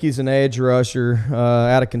 I think he's an edge rusher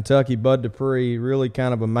out of Kentucky, Bud Dupree, really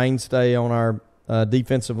kind of a mainstay on our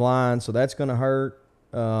defensive line, so that's going to hurt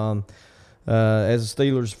as a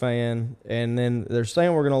Steelers fan. And then they're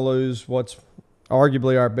saying we're going to lose what's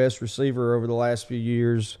arguably our best receiver over the last few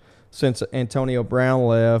years since Antonio Brown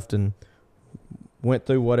left and went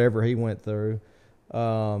through whatever he went through,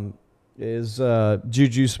 is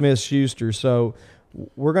Juju Smith-Schuster. So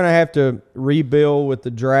we're going to have to rebuild with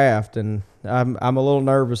the draft, and I'm a little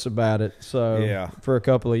nervous about it. So Yeah. for a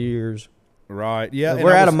couple of years, Right. Yeah. and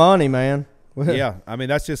we're I out was- of money, man. Yeah, I mean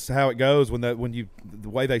that's just how it goes when the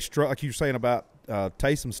way they like you were saying about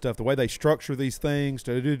Taysom stuff, the way they structure these things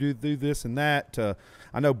to do this and that.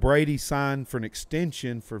 I know Brady signed for an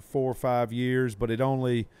extension for 4 or 5 years, but it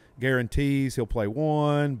only guarantees he'll play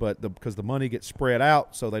one, but because the money gets spread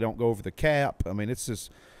out, so they don't go over the cap. I mean, it's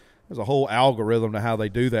just there's a whole algorithm to how they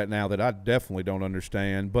do that now that I definitely don't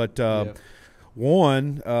understand. But the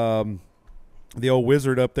old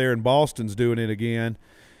wizard up there in Boston's doing it again.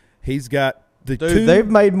 He's got the Dude, they've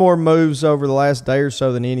made more moves over the last day or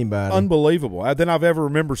so than anybody. unbelievable than I've ever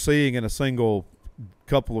remember seeing in a single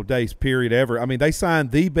couple of days period ever. I mean, they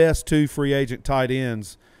signed the best 2 free agent tight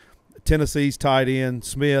ends, Tennessee's tight end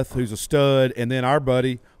Smith, who's a stud, and then our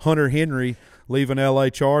buddy Hunter Henry leaving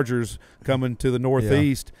L.A. Chargers, coming to the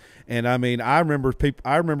Northeast. And I mean, I remember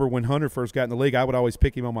when Hunter first got in the league, I would always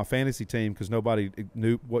pick him on my fantasy team because nobody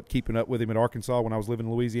knew what keeping up with him at Arkansas when I was living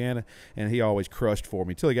in Louisiana, and he always crushed for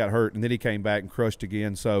me until he got hurt, and then he came back and crushed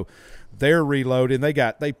again. So they're reloading.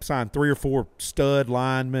 They signed 3 or 4 stud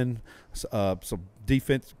linemen, some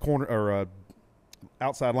defense corner or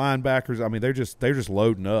outside linebackers. I mean, they're just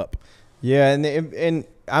loading up. Yeah, and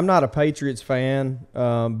I'm not a Patriots fan,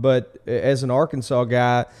 but as an Arkansas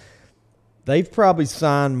guy, they've probably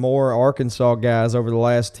signed more Arkansas guys over the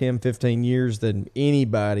last 10, 15 years than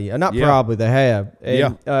anybody. Not probably, they have.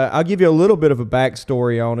 And, I'll give you a little bit of a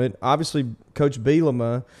backstory on it. Obviously, Coach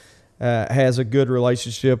Bielema has a good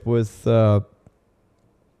relationship with Coach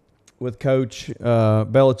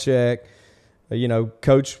Belichick.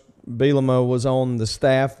 Coach Bielema was on the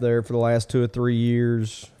staff there for the last 2 or 3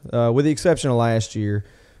 years, with the exception of last year.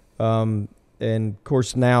 And, of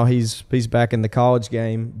course, now he's back in the college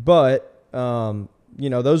game. But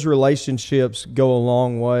those relationships go a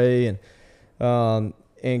long way, and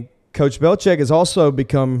Coach Belichick has also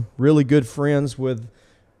become really good friends with.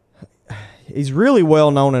 He's really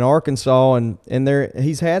well known in Arkansas, and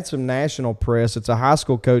he's had some national press. It's a high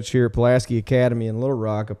school coach here at Pulaski Academy in Little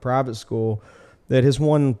Rock, a private school that has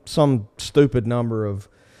won some stupid number of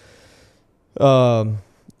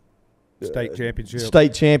State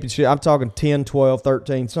championship. I'm talking 10, 12,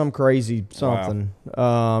 13, some crazy something.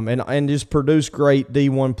 Wow. And just produce great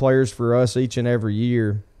D1 players for us each and every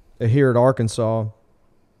year here at Arkansas.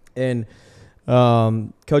 And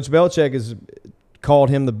Coach Belichick has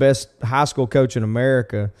called him the best high school coach in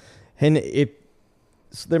America. And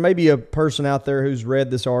there may be a person out there who's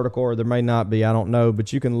read this article, or there may not be. I don't know,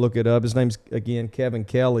 but you can look it up. His name's, again, Kevin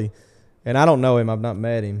Kelly. And I don't know him. I've not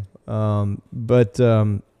met him.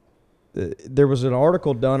 There was an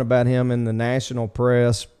article done about him in the national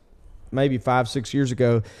press maybe 5-6 years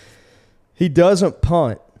ago. He doesn't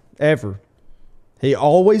punt ever. He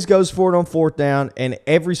always goes for it on 4th down, and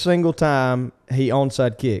every single time he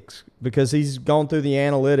onside kicks because he's gone through the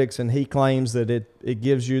analytics and he claims that it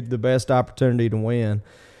gives you the best opportunity to win.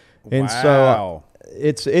 And so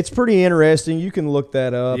it's pretty interesting. You can look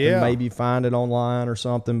that up and maybe find it online or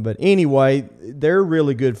something. But anyway, they're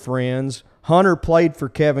really good friends. Hunter played for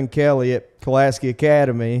Kevin Kelly at Pulaski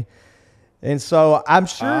Academy. And so I'm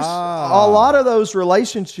sure a lot of those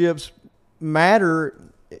relationships matter,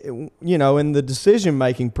 in the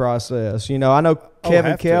decision-making process. I know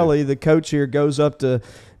Kevin Kelly, the coach here, goes up to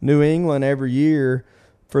New England every year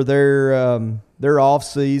for their off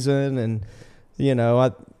season. And,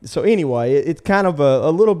 so anyway, it's kind of a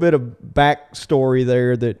little bit of backstory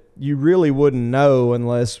there that you really wouldn't know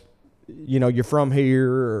unless, you're from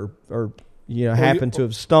here or happen to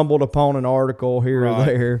have stumbled upon an article here or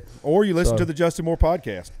there. Or you listen to the Justin Moore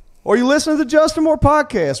podcast. Or you listen to the Justin Moore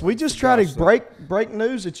podcast. We just try to break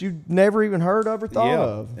news that you've never even heard of or thought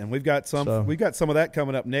of. And we've got some of that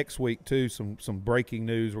coming up next week too. Some breaking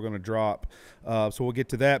news we're going to drop. So we'll get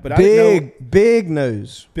to that. But big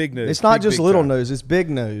news. Big news. It's not just little news. It's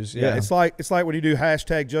big news. Yeah. It's like when you do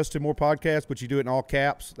hashtag Justin Moore podcast, but you do it in all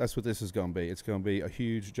caps. That's what this is going to be. It's going to be a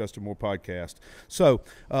huge Justin Moore podcast. So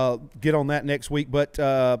get on that next week. But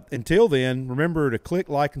until then, remember to click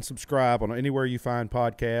like and subscribe on anywhere you find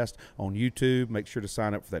podcasts. On YouTube, make sure to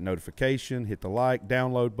sign up for that notification, hit the like,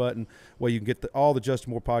 download button, where you can get all the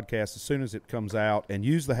Justin Moore podcasts as soon as it comes out, and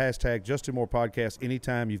use the hashtag Justin Moore podcast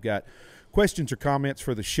anytime you've got questions or comments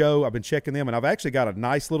for the show. I've been checking them, and I've actually got a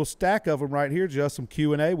nice little stack of them right here, just some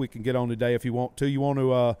Q&A we can get on today if you want to. You want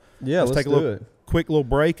to let's take a quick little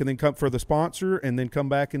break and then come for the sponsor and then come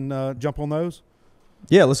back and jump on those?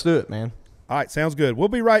 Yeah, let's do it, man. All right, sounds good. We'll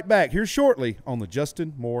be right back here shortly on the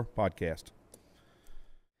Justin Moore podcast.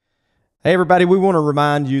 Hey, everybody, we want to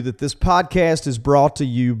remind you that this podcast is brought to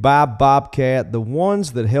you by Bobcat, the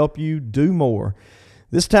ones that help you do more.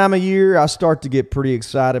 This time of year, I start to get pretty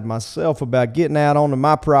excited myself about getting out onto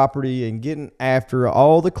my property and getting after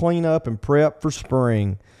all the cleanup and prep for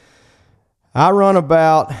spring. I run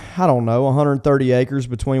about, 130 acres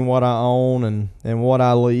between what I own and what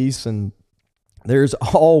I lease, and there's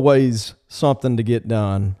always something to get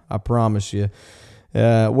done, I promise you.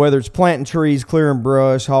 Whether it's planting trees, clearing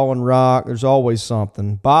brush, hauling rock, there's always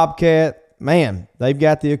something. Bobcat, man, they've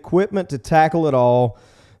got the equipment to tackle it all.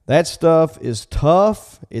 That stuff is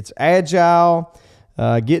tough. It's agile,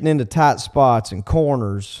 getting into tight spots and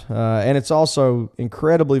corners, and it's also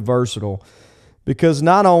incredibly versatile because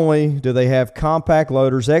not only do they have compact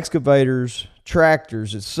loaders, excavators,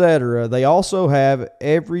 tractors, etc., they also have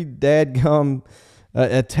every dadgum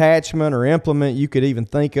attachment or implement you could even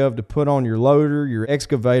think of to put on your loader, your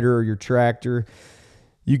excavator, or your tractor.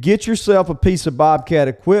 You get yourself a piece of Bobcat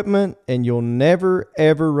equipment and you'll never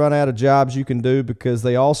ever run out of jobs you can do because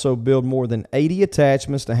they also build more than 80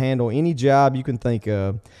 attachments to handle any job you can think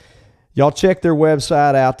of. Y'all check their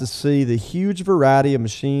website out to see the huge variety of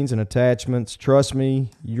machines and attachments. Trust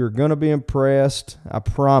me, you're going to be impressed. I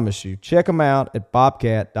promise you. Check them out at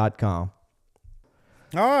bobcat.com.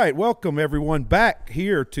 All right, welcome everyone back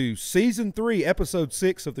here to Season 3, Episode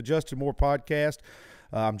 6 of the Justin Moore Podcast.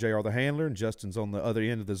 I'm JR the Handler, and Justin's on the other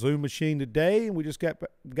end of the Zoom machine today. And we just got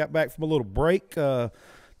back from a little break to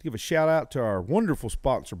give a shout-out to our wonderful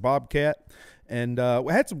sponsor, Bobcat. And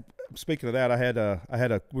we had some – speaking of that,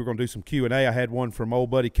 we were going to do some Q&A. I had one from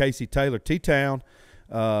old buddy Casey Taylor, T-Town,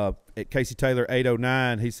 at Casey Taylor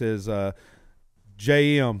 809. He says,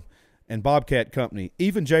 JM and Bobcat Company,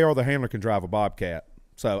 even JR the Handler can drive a Bobcat.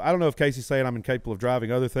 So I don't know if Casey's saying I'm incapable of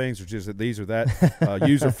driving other things or just that these are that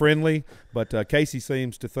user-friendly, but Casey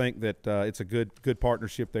seems to think that it's a good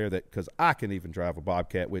partnership there because I can even drive a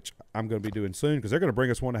Bobcat, which I'm going to be doing soon because they're going to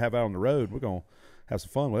bring us one to have out on the road. We're going to have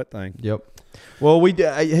some fun with that thing. Yep. Well,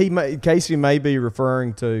 Casey may be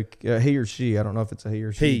referring to he or she. I don't know if it's a he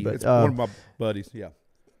or she. It's one of my buddies, yeah.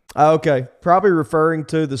 Okay, probably referring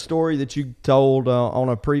to the story that you told on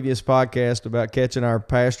a previous podcast about catching our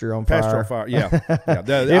pasture on fire. Pasture on fire, yeah.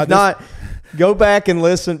 If not, go back and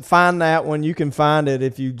listen. Find that one. You can find it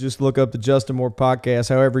if you just look up the Justin Moore Podcast.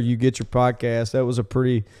 However you get your podcast, that was a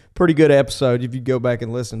pretty good episode. If you go back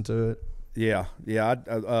and listen to it. Yeah.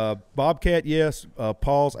 Bobcat, yes.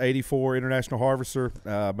 Paul's 84 International Harvester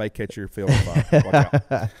may catch your field on fire. Watch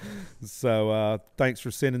out. So thanks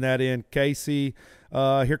for sending that in, Casey.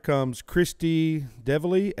 Here comes Christy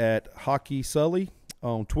Deverly at Hockey Sully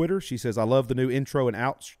on Twitter. She says, I love the new intro and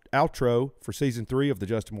outro for Season 3 of the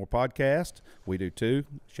Justin Moore Podcast. We do too.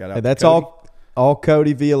 Shout out to that's Cody. all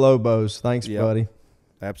Cody Villalobos. Thanks, buddy.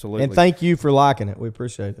 Absolutely. And thank you for liking it. We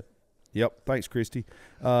appreciate it. Yep. Thanks, Christy.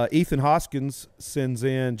 Ethan Hoskins sends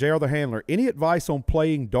in, JR the Handler, any advice on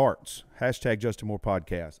playing darts? Hashtag Justin Moore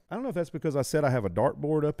Podcast. I don't know if that's because I said I have a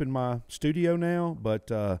dartboard up in my studio now,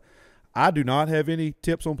 but I do not have any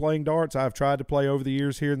tips on playing darts. I've tried to play over the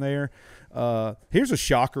years here and there. Here's a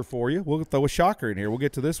shocker for you. We'll throw a shocker in here. We'll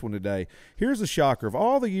get to this one today. Here's a shocker. Of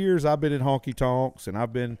all the years I've been in honky-tonks and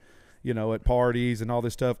I've been – at parties and all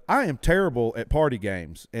this stuff, I am terrible at party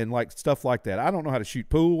games and stuff like that. I don't know how to shoot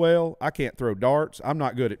pool well. I can't throw darts. I'm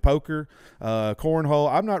not good at poker,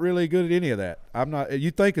 cornhole. I'm not really good at any of that. I'm not.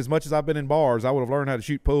 You'd think as much as I've been in bars, I would have learned how to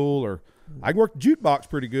shoot pool, or I can work the jukebox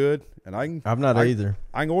pretty good, and I can. I'm not either.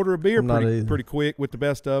 I can order a beer pretty quick with the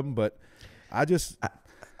best of them, but I just.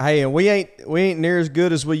 Hey, and we ain't near as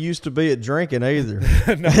good as we used to be at drinking either.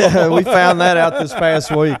 We found that out this past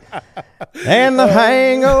week. And the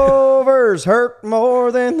hangovers hurt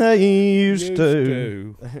more than they used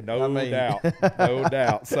to. No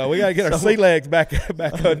doubt. So we got to get our sea legs back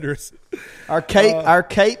under us. Our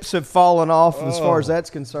capes have fallen off as far as that's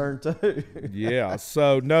concerned too. Yeah.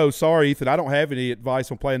 So no, sorry, Ethan. I don't have any advice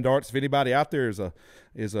on playing darts. If anybody out there is a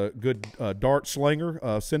good dart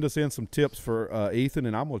slinger, send us in some tips for Ethan,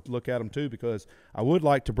 and I'm going to look at them too because I would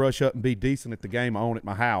like to brush up and be decent at the game I own at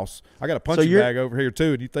my house. I got a punching bag over here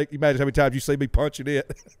too, and you imagine how many times you see me punching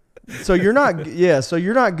it. So you're not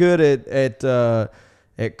good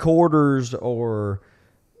at quarters or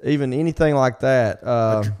even anything like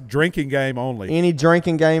that. Drinking game only. Any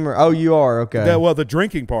drinking game or you are okay. Well, the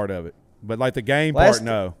drinking part of it, but like the game part,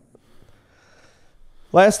 no.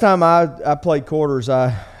 Last time I played quarters,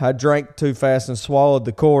 I drank too fast and swallowed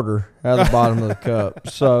the quarter out of the bottom of the cup.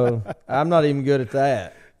 So I'm not even good at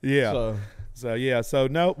that. Yeah. So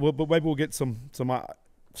no, but maybe we'll get some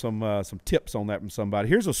tips on that from somebody.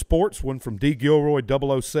 Here's a sports one from D Gilroy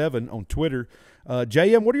 007 on Twitter.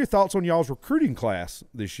 JM, what are your thoughts on y'all's recruiting class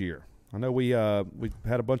this year? I know we had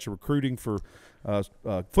a bunch of recruiting for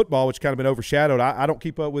football, which kind of been overshadowed. I don't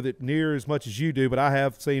keep up with it near as much as you do, but I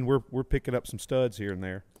have seen we're picking up some studs here and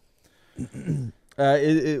there.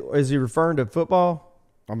 Is he referring to football?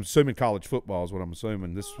 I'm assuming college football is what I'm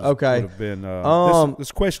assuming. This okay. would have been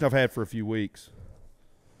this question I've had for a few weeks.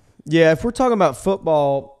 Yeah, if we're talking about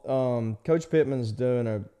football, Coach Pittman's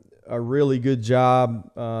doing a really good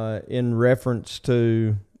job in reference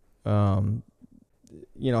to how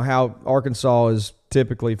Arkansas is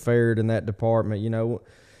typically fared in that department.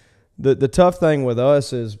 The tough thing with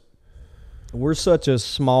us is we're such a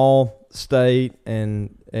small state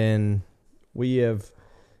and we have,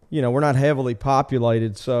 we're not heavily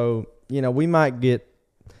populated. So, we might get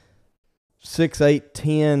 6, 8,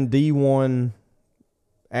 10 D1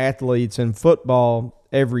 athletes in football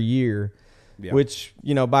every year, which,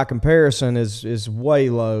 by comparison is way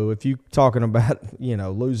low. If you're talking about,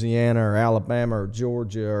 Louisiana or Alabama or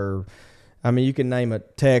Georgia or, you can name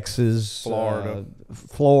it, Texas,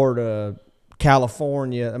 Florida,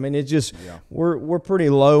 California. It's just we're pretty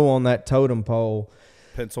low on that totem pole.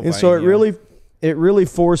 Pennsylvania. And so it really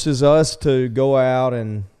forces us to go out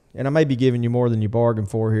and I may be giving you more than you bargained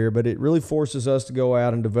for here, but it really forces us to go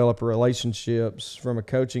out and develop relationships from a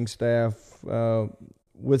coaching staff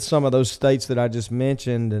with some of those states that I just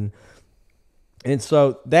mentioned. And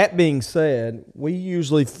so that being said, we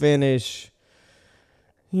usually finish,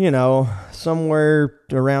 somewhere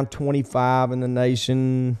around 25 in the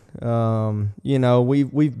nation.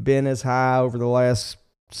 We've been as high over the last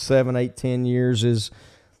 7, 8, 10 years as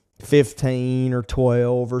 15 or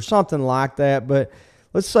 12 or something like that. But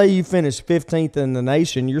let's say you finish 15th in the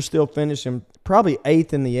nation, you're still finishing probably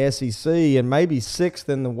 8th in the SEC and maybe 6th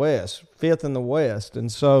in the West, 5th in the West. And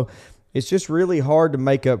so it's just really hard to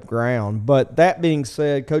make up ground. But that being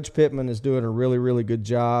said, Coach Pittman is doing a really, really good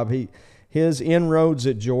job. His inroads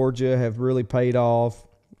at Georgia have really paid off.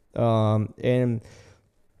 And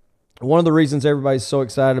one of the reasons everybody's so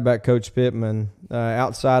excited about Coach Pittman,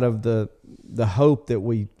 outside of the hope that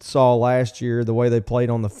we saw last year, the way they played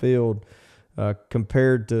on the field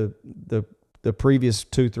compared to the previous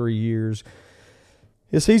 2-3 years,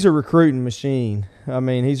 is he's a recruiting machine.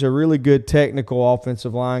 He's a really good technical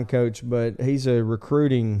offensive line coach, but he's a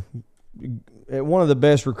recruiting one of the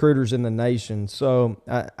best recruiters in the nation. So,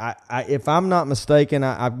 if I'm not mistaken,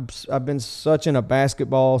 I've been such in a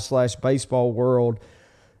basketball/baseball world.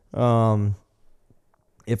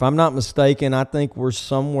 If I'm not mistaken, I think we're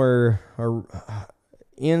somewhere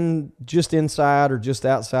just inside or just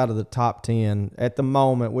outside of the top 10 at the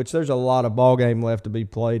moment, which there's a lot of ball game left to be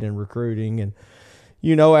played in recruiting. And,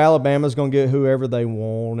 Alabama's going to get whoever they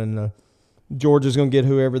want, and Georgia's going to get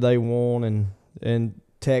whoever they want, and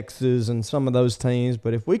Texas and some of those teams.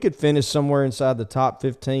 But if we could finish somewhere inside the top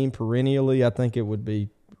 15 perennially, I think it would be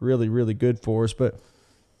really, really good for us. But,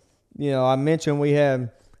 I mentioned we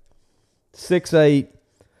have 6, 8,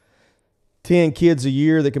 10 kids a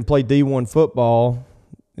year that can play D1 football,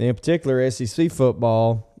 in particular SEC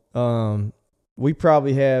football. We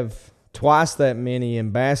probably have twice that many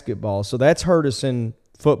in basketball. So that's hurt us in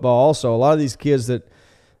football also. A lot of these kids that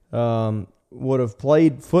would have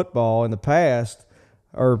played football in the past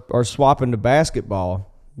are swapping to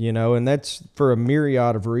basketball, and that's for a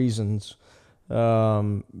myriad of reasons.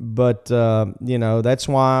 But that's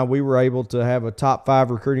why we were able to have a top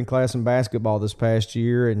 5 recruiting class in basketball this past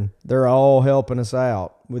year, and they're all helping us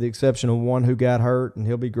out with the exception of one who got hurt, and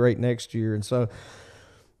he'll be great next year. And so,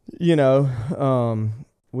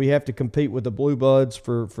 we have to compete with the Blue Bloods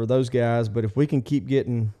for those guys, but if we can keep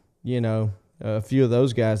getting, a few of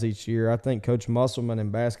those guys each year, I think Coach Musselman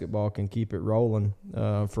in basketball can keep it rolling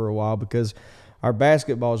for a while, because our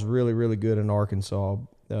basketball is really, really good in Arkansas.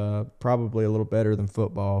 Probably a little better than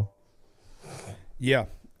football. Yeah.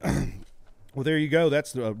 Well, there you go.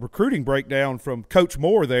 That's the recruiting breakdown from Coach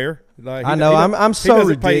Moore there. I know. I'm so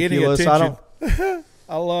ridiculous. I don't.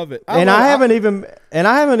 I love it. I haven't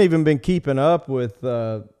even been keeping up with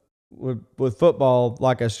football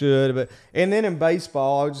like I should. And then in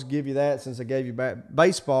baseball, I'll just give you that since I gave you back.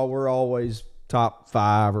 Baseball, we're always top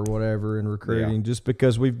 5 or whatever in recruiting, just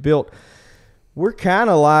because we're kind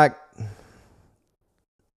of like,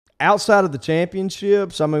 outside of the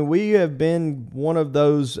championships, we have been one of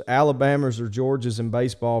those Alabamas or Georgias in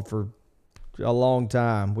baseball for a long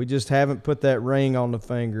time. We just haven't put that ring on the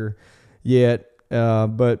finger yet,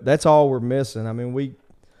 but that's all we're missing.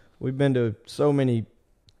 We've been to so many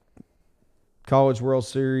College World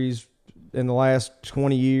Series in the last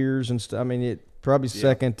 20 years, and it probably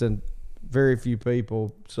second to very few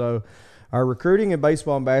people. So our recruiting in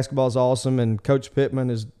baseball and basketball is awesome, and Coach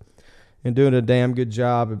Pittman is doing a damn good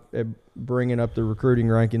job bringing up the recruiting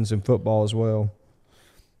rankings in football as well.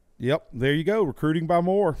 Yep, there you go. Recruiting by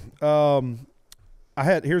Moore.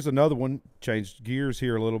 Here's another one. Changed gears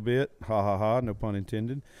here a little bit. Ha ha ha. No pun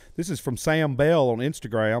intended. This is from Sam Bell on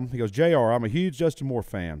Instagram. He goes, JR, I'm a huge Justin Moore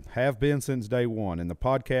fan. Have been since day one, and the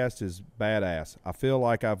podcast is badass. I feel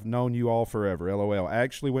like I've known you all forever. LOL. I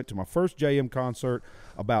actually went to my first JM concert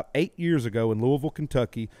about 8 years ago in Louisville,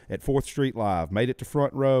 Kentucky at 4th Street Live. Made it to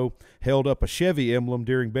front row, held up a Chevy emblem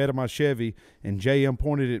during bed of my Chevy, and JM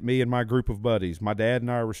pointed at me and my group of buddies. My dad and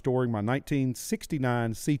I are restoring my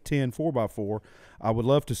 1969 C10 4x4. I would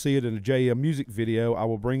love to see it in a JM music video. I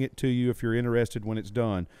will bring it to you if you're interested when it's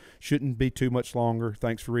done. Shouldn't be too much longer.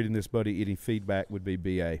 Thanks for reading this, buddy. Any feedback would be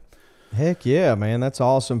BA. Heck yeah, man. That's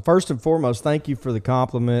awesome. First and foremost, thank you for the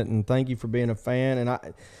compliment and thank you for being a fan.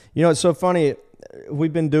 And it's so funny.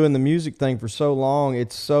 We've been doing the music thing for so long.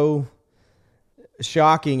 It's so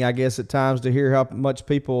shocking, I guess, at times to hear how much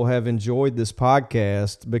people have enjoyed this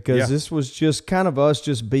podcast because this was just kind of us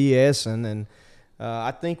just BSing. And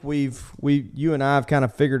I think you and I have kind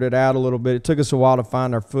of figured it out a little bit. It took us a while to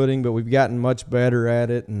find our footing, but we've gotten much better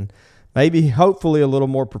at it and maybe hopefully a little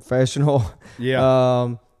more professional.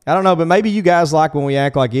 Yeah. I don't know, but maybe you guys like when we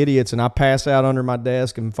act like idiots and I pass out under my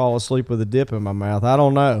desk and fall asleep with a dip in my mouth. I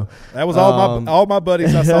don't know. That was all my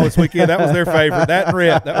buddies I saw this weekend. That was their favorite. That and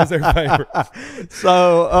Rhett, that was their favorite.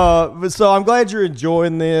 So I'm glad you're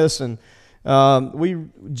enjoying this, and we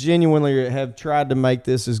genuinely have tried to make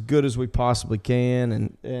this as good as we possibly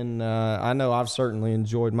can, and I know I've certainly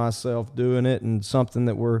enjoyed myself doing it, and something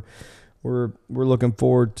that we're looking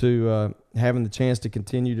forward to having the chance to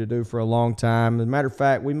continue to do for a long time. As a matter of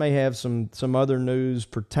fact, we may have some other news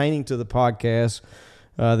pertaining to the podcast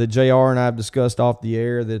that JR and I have discussed off the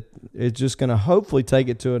air that it's just going to hopefully take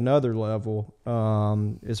it to another level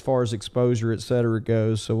as far as exposure, et cetera,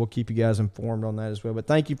 goes. So we'll keep you guys informed on that as well. But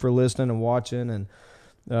thank you for listening and watching,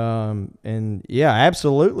 and yeah,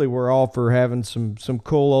 absolutely, we're all for having some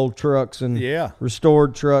cool old trucks and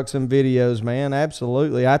restored trucks and videos, man.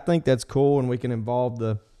 Absolutely, I think that's cool, and we can involve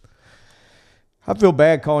I feel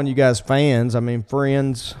bad calling you guys fans. I mean,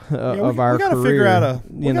 friends of our career. We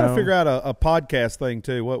got to figure out a podcast thing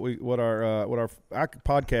too. What our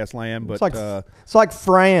podcast land, but it's like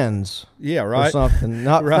friends, right, or something.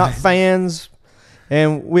 Not fans,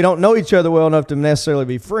 and we don't know each other well enough to necessarily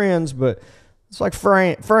be friends, but it's like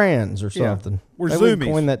friends or something. Yeah. We're Maybe Zoomies. We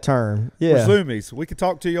coin that term. Yeah. We're Zoomies. We can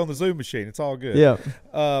talk to you on the Zoom machine. It's all good. Yeah.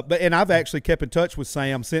 And I've actually kept in touch with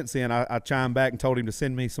Sam since then. I chimed back and told him to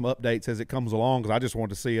send me some updates as it comes along because I just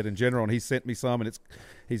wanted to see it in general. And he sent me some, and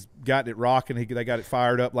he's gotten it rocking. They got it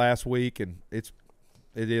fired up last week, and it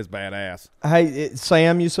is badass. Hey,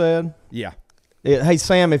 Sam, you said? Yeah. Hey,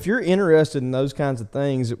 Sam, if you're interested in those kinds of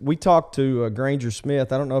things, we talked to Granger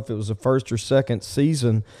Smith. I don't know if it was the first or second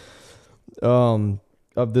season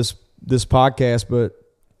of this podcast, but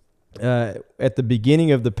at the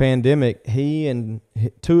beginning of the pandemic, he and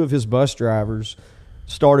two of his bus drivers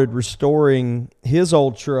started restoring his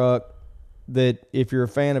old truck that, if you're a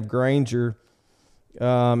fan of Granger,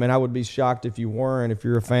 and I would be shocked if you weren't, if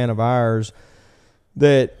you're a fan of ours,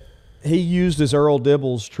 that he used his Earl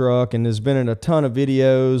Dibbles truck and has been in a ton of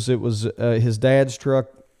videos. It was his dad's truck,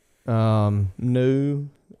 new,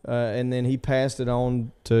 and then he passed it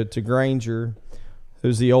on to Granger,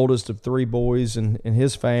 who's the oldest of three boys in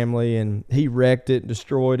his family, and he wrecked it,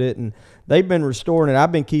 destroyed it, and they've been restoring it.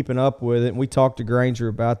 I've been keeping up with it, and we talked to Granger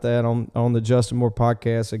about that on the Justin Moore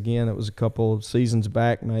podcast. Again, it was a couple of seasons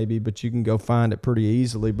back maybe, but you can go find it pretty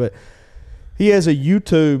easily. But he has a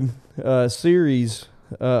YouTube series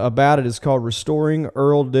about it. It's called Restoring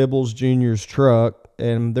Earl Dibbles Jr.'s Truck,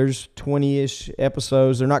 and there's 20-ish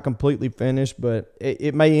episodes. They're not completely finished, but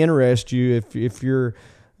it may interest you if you're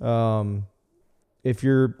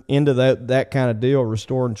into that kind of deal,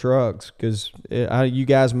 restoring trucks, because you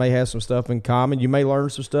guys may have some stuff in common. You may learn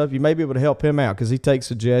some stuff. You may be able to help him out because he takes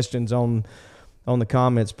suggestions on the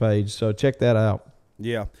comments page. So check that out.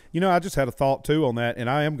 Yeah. I just had a thought, too, on that, and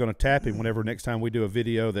I am going to tap him whenever next time we do a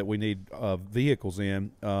video that we need vehicles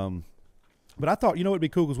in. But I thought, it'd be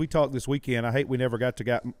cool because we talked this weekend. I hate we never got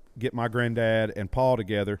to get my granddad and Paul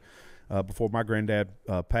together before my granddad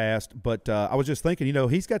passed. But I was just thinking,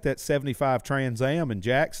 he's got that 75 Trans Am in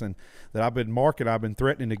Jackson that I've been marking. I've been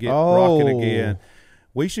threatening to get rocking again.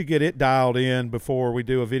 We should get it dialed in before we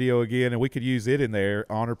do a video again, and we could use it in there.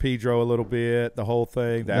 Honor Pedro a little bit, the whole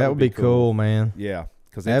thing. That would be cool, man. Yeah.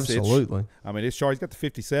 Cause absolutely. It's sharp. He's got the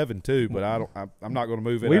 57 too, but I'm not going to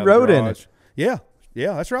move it. We out rode of the in garage. it. Yeah.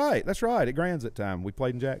 Yeah, that's right. That's right. At Grand's that time. We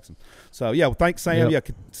played in Jackson. So, yeah, well, thanks, Sam. Yep.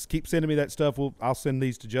 Yeah, keep sending me that stuff. I'll send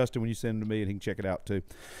these to Justin when you send them to me, and he can check it out too.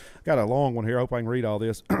 Got a long one here. I hope I can read all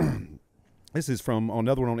this. This is from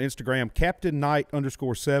another one on Instagram, Captain Knight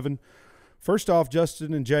 _7. First off,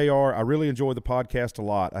 Justin and JR, I really enjoy the podcast a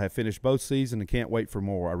lot. I have finished both seasons and can't wait for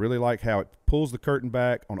more. I really like how it pulls the curtain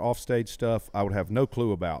back on offstage stuff I would have no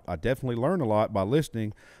clue about. I definitely learn a lot by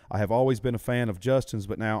listening. I have always been a fan of Justin's,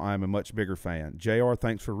 but now I am a much bigger fan. JR,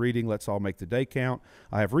 thanks for reading Let's All Make the Day Count.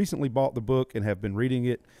 I have recently bought the book and have been reading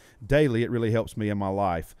it daily. It really helps me in my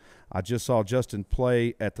life. I just saw Justin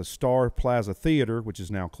play at the Star Plaza Theater, which is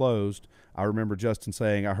now closed. I remember Justin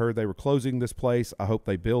saying, I heard they were closing this place. I hope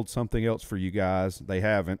they build something else for you guys. They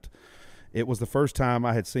haven't. It was the first time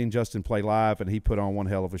I had seen Justin play live, and he put on one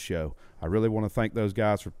hell of a show. I really want to thank you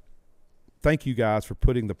guys for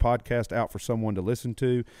putting the podcast out for someone to listen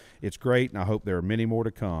to. It's great, and I hope there are many more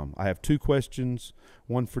to come. I have 2 questions,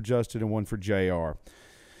 one for Justin and one for JR.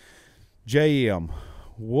 JM,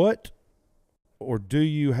 do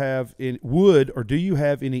you have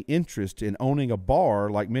any interest in owning a bar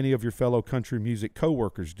like many of your fellow country music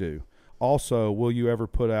coworkers do? Also, will you ever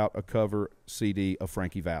put out a cover CD of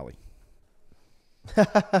Frankie Valli?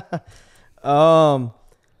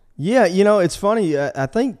 Yeah, it's funny. I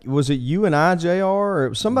think, was it you and I, JR,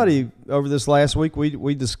 or somebody over this last week,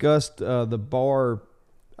 we discussed the bar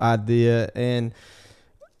idea, and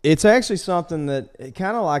it's actually something that,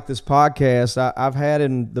 kind of like this podcast, I've had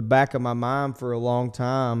in the back of my mind for a long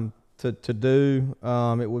time to do.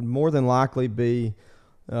 It would more than likely be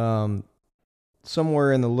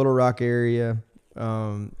somewhere in the Little Rock area,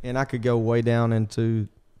 and I could go way down into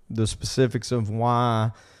the specifics of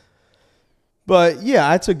why. But,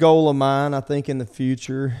 yeah, it's a goal of mine, I think, in the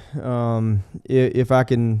future. If I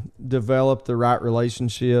can develop the right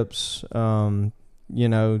relationships,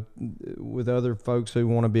 with other folks who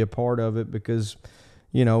want to be a part of it, because,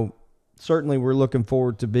 certainly we're looking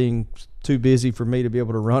forward to being too busy for me to be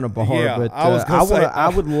able to run a bar. Yeah, but I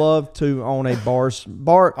would love to own a bar.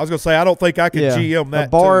 I was going to say, I don't think I could GM that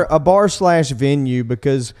a bar/venue,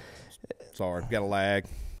 because sorry, got a lag.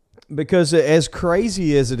 Because as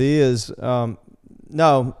crazy as it is, there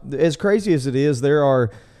are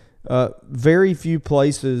very few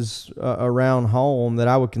places around home that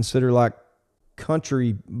I would consider like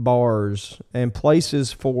country bars and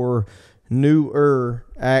places for newer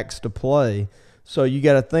acts to play. So you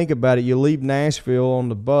got to think about it. You leave Nashville on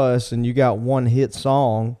the bus and you got one hit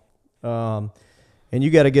song, and you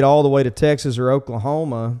got to get all the way to Texas or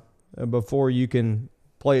Oklahoma before you can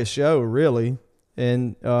play a show, really,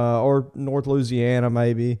 and or North Louisiana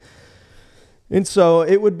maybe. And so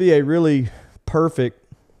it would be a really perfect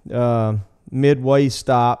midway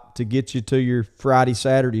stop to get you to your Friday,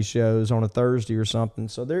 Saturday shows on a Thursday or something.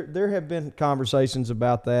 So there have been conversations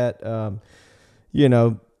about that,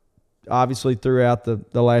 obviously throughout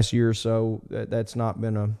the last year or so. That's not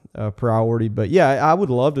been a priority. But, yeah, I would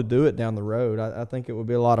love to do it down the road. I think it would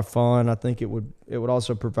be a lot of fun. I think it would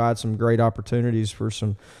also provide some great opportunities for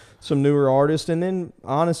some newer artists. And then,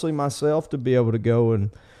 honestly, myself to be able to go and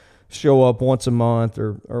show up once a month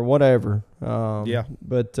or whatever.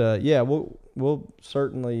 But we'll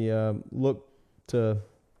certainly look to,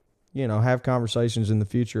 have conversations in the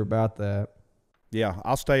future about that. Yeah,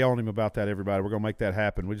 I'll stay on him about that, everybody. We're going to make that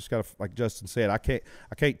happen. We just got to, like Justin said, I can't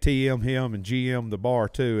TM him and GM the bar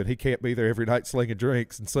too, and he can't be there every night slinging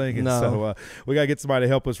drinks and singing. No. So we got to get somebody to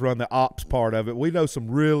help us run the ops part of it. We know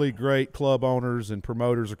some really great club owners and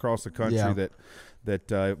promoters across the country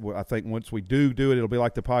that I think once we do it, it'll be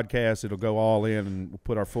like the podcast. It'll go all in, and we'll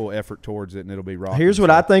put our full effort towards it, and it'll be rocking. Here's what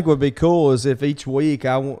I think would be cool is if each week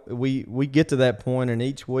we get to that point, and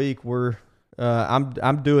each week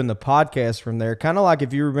I'm doing the podcast from there, kind of like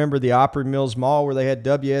if you remember the Opry Mills Mall where they had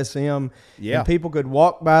WSM, and people could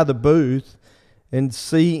walk by the booth and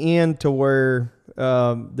see into where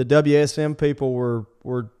the WSM people were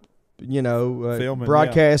filming,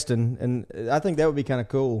 broadcasting, and I think that would be kind of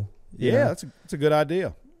cool. Yeah, that's a good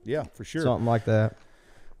idea. Yeah, for sure. Something like that.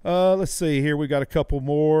 Let's see here. We got a couple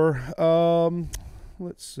more.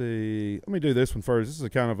 Let's see. Let me do this one first. This is a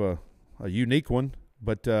kind of a unique one,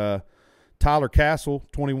 but Tyler Castle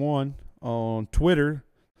 21 on Twitter,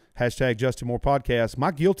 #JustinMoorePodcast.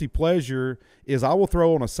 My guilty pleasure is I will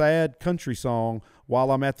throw on a sad country song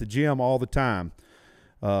while I'm at the gym all the time.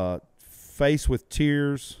 Face with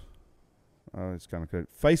tears. It's kind of good.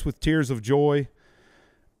 Face with tears of joy.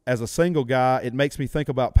 As a single guy, it makes me think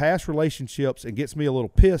about past relationships and gets me a little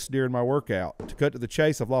pissed during my workout. To cut to the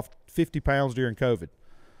chase, I've lost 50 pounds during COVID.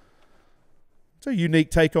 It's a unique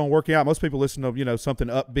take on working out. Most people listen to, something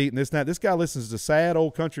upbeat and this and that. This guy listens to sad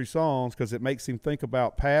old country songs because it makes him think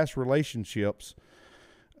about past relationships.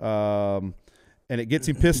 And it gets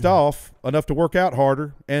him pissed off enough to work out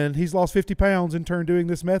harder. And he's lost 50 pounds in turn doing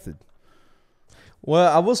this method.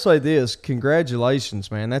 Well, I will say this. Congratulations,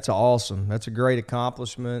 man. That's awesome. That's a great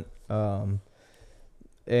accomplishment. And,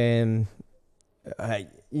 I'm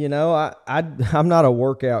not a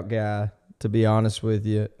workout guy, to be honest with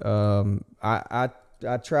you. I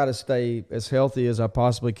try to stay as healthy as I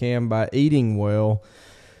possibly can by eating well.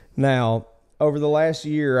 Now, over the last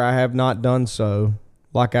year, I have not done so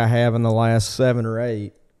like I have in the last 7 or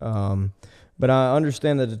 8. But I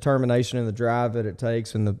understand the determination and the drive that it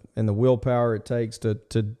takes and the willpower it takes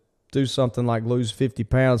to do something like lose 50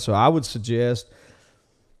 pounds. So I would suggest,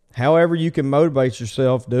 however you can motivate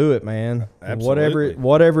yourself, do it, man. Absolutely.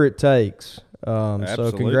 Whatever it takes. So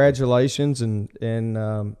Absolutely. congratulations, and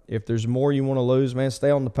if there's more you want to lose, man,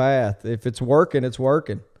 stay on the path. If it's working, it's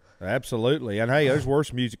working. Absolutely. And, hey, there's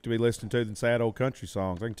worse music to be listening to than sad old country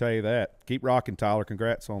songs. I can tell you that. Keep rocking, Tyler.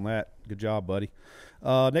 Congrats on that. Good job, buddy.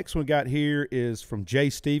 Next one we got here is from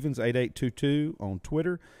Jay Stevens, 8822 on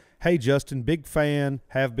Twitter. Hey, Justin, big fan,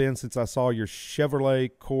 have been since I saw you at the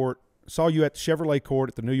Chevrolet Court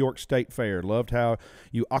at the New York State Fair. Loved how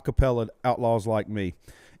you acapella Outlaws Like Me.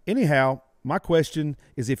 Anyhow, my question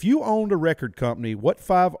is, if you owned a record company, what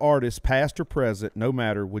 5 artists, past or present, no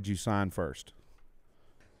matter, would you sign first?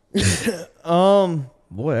 Boy,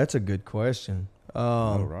 that's a good question.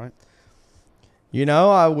 All right.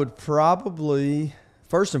 I would probably,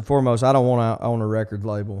 first and foremost, I don't want to own a record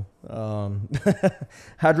label.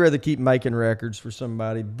 I'd rather keep making records for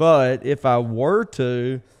somebody. But if I were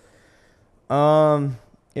to,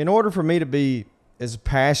 in order for me to be as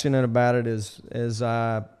passionate about it as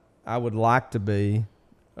I would like to be,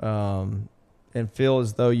 and feel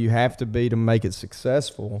as though you have to be to make it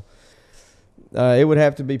successful, it would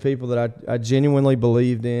have to be people that I genuinely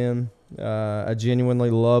believed in. I genuinely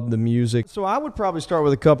loved the music. So I would probably start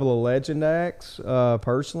with a couple of legend acts,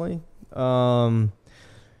 personally. If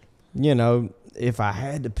I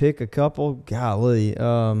had to pick a couple, golly.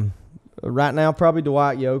 Right now, probably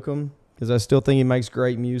Dwight Yoakam, because I still think he makes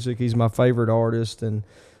great music. He's my favorite artist and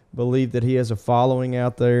believe that he has a following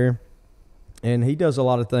out there. And he does a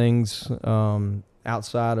lot of things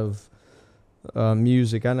outside of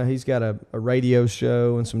music. I know he's got a radio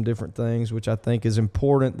show and some different things, which I think is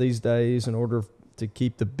important these days in order to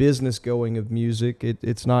keep the business going of music.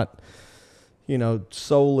 It's not,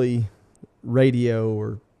 solely radio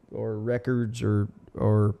or records or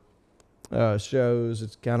shows.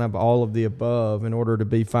 It's kind of all of the above in order to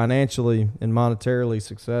be financially and monetarily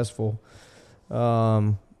successful.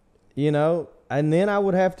 And then I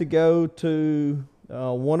would have to go to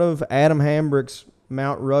one of Adam Hambrick's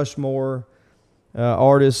Mount Rushmore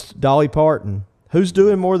artist, Dolly Parton. Who's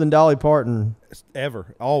doing more than Dolly Parton?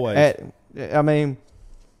 Ever. Always.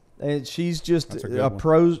 And she's just a one.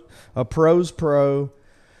 pros pro.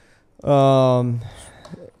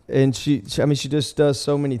 And she just does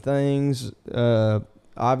so many things.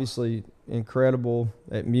 Obviously incredible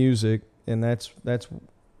at music, and that's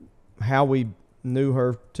how we knew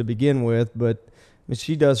her to begin with. But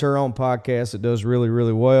she does her own podcast that does really,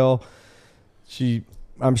 really well.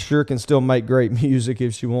 I'm sure can still make great music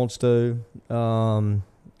if she wants to.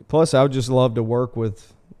 Plus, I would just love to work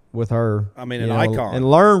with her. I mean, an icon. And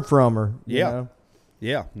learn from her. Yeah.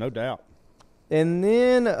 Yeah, no doubt. And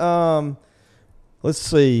then, let's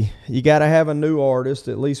see. You got to have a new artist,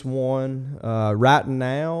 at least one. Right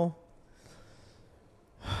now,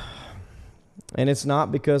 and it's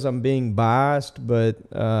not because I'm being biased, but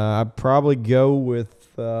I'd probably go with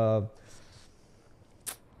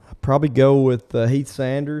Heath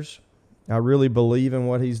Sanders. I really believe in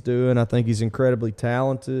what he's doing. I think he's incredibly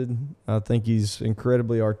talented. I think he's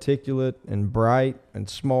incredibly articulate and bright and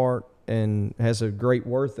smart and has a great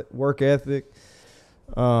work ethic,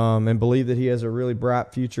 and believe that he has a really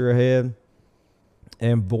bright future ahead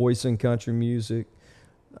and voice in country music.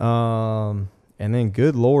 And then,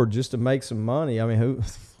 good Lord, just to make some money. I mean,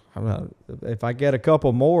 if I get a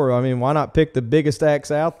couple more, I mean, why not pick the biggest acts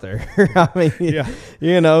out there? I mean, Yeah.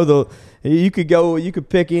 You could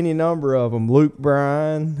pick any number of them. Luke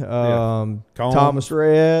Bryan, Thomas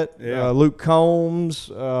Rhett, Luke Combs.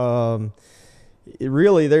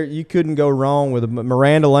 really, there you couldn't go wrong with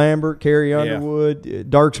Miranda Lambert, Carrie Underwood,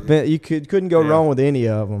 Dirk Spence. You couldn't go wrong with any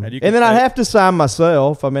of them. And then I'd have to sign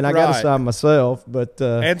myself. I mean, I got to sign myself. But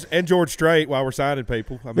and George Strait while we're signing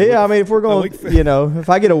people. I mean, if we're going, if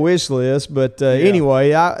I get a wish list. But anyway,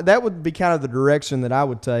 that would be kind of the direction that I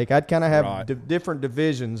would take. I'd kind of have different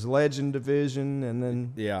divisions, legend division, and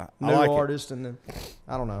then new artist, and then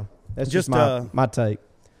I don't know. That's just my take.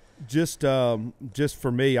 Just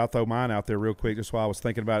for me, I'll throw mine out there real quick, just while I was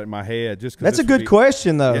thinking about it in my head. That's a good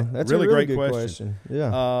question, though. That's really a really great good question.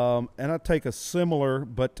 Yeah. And I'd take a similar,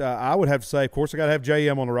 but I would have to say, of course, I got to have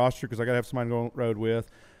JM on the roster because I got to have somebody to go on the road with.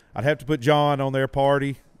 I'd have to put John on their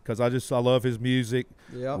party because I love his music.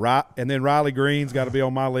 Yeah. Right, and then Riley Green's got to be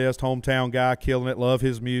on my list. Hometown guy, killing it. Love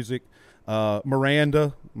his music.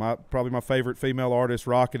 Miranda, probably my favorite female artist,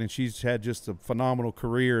 rocking, and she's had just a phenomenal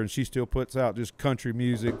career, and she still puts out just country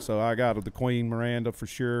music. So I got the Queen Miranda for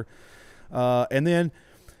sure. And then,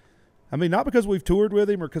 I mean, not because we've toured with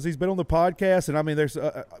him or because he's been on the podcast. And I mean, there's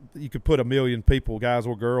you could put a million people, guys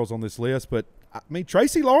or girls, on this list, but I mean,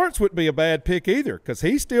 Tracy Lawrence wouldn't be a bad pick either because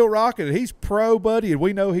he's still rocking it. He's pro, buddy, and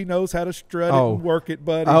we know he knows how to strut it and work it,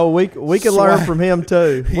 buddy. Oh, we could learn from him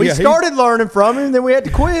too. We started learning from him, then we had to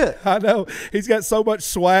quit. I know. He's got so much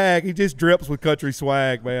swag. He just drips with country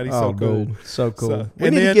swag, man. He's so cool. Dude. So cool.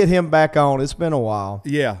 We need to get him back on. It's been a while.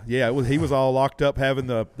 Yeah. He was all locked up having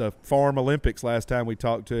the Farm Olympics last time we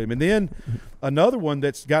talked to him. And then another one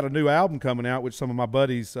that's got a new album coming out, which some of my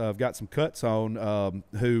buddies have got some cuts on,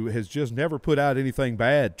 who has just never put out anything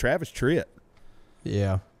bad, Travis Tritt.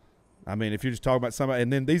 Yeah. I mean, if you're just talking about somebody,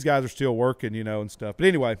 and then these guys are still working, and stuff. But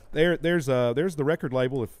anyway, there's the record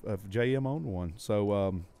label if JM owned one.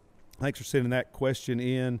 So thanks for sending that question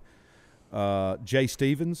in, Jay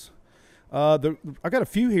Stevens. I got a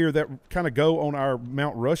few here that kind of go on our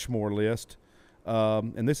Mount Rushmore list.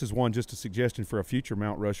 And this is one, just a suggestion for a future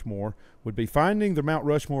Mount Rushmore, would be finding the Mount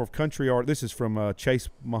Rushmore of country art. This is from Chase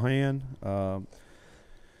Mahan,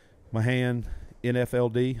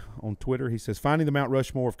 NFLD on Twitter. He says, finding the Mount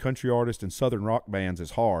Rushmore of country artists and southern rock bands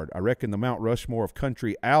is hard. I reckon the Mount Rushmore of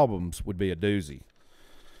country albums would be a doozy.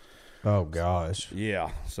 Oh, gosh. Yeah,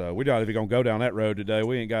 so we're not even going to go down that road today.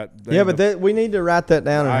 We ain't got – but we need to write that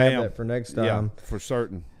down and have that for next time. Yeah, for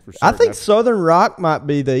certain. I think southern rock might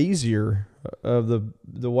be the easier of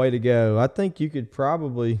the way to go. I think you could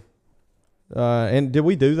probably and did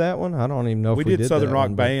we do that one? I don't even know if we did Southern that rock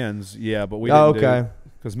one, bands, but we didn't okay.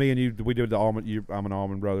 Because me and you, we did the I'm an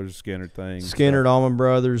Allman Brothers, Skinner thing. Skinner, Allman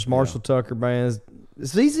Brothers, Marshall Tucker bands.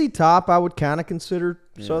 ZZ Top I would kind of consider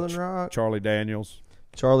southern rock. Charlie Daniels.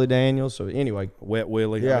 So anyway, Wet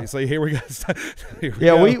Willie. Yeah. See, here we go.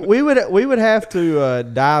 We would have to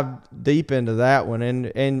dive deep into that one,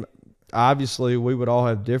 and obviously we would all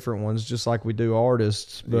have different ones, just like we do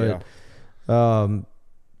artists. But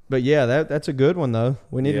that's a good one though.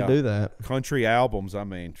 We need to do that. Country albums. I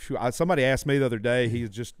mean, somebody asked me the other day. He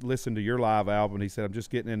just listened to your live album. He said, "I'm just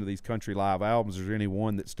getting into these country live albums. Is there any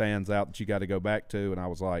one that stands out that you got to go back to?" And I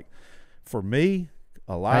was like, for me,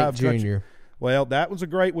 a live Hank country. Jr. Well, that was a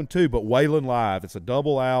great one too, but Waylon Live. It's a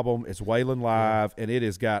double album. It's Waylon Live, and it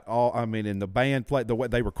has got all. I mean, and the band play the way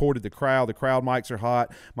they recorded the crowd mics are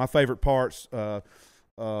hot. My favorite parts,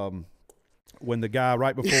 when the guy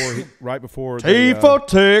right before T for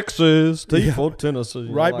Texas, T for Tennessee,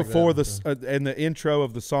 right before in the intro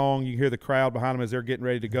of the song, you hear the crowd behind them as they're getting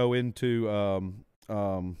ready to go into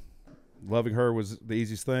 "Loving Her Was the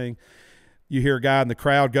Easiest Thing." You hear a guy in the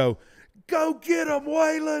crowd go get him,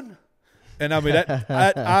 Waylon. And I mean I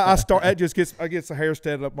get the hair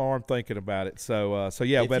standing up my arm thinking about it. So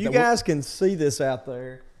yeah. If you guys can see this out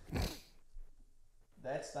there,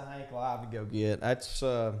 that's the Hank Live to go get. That's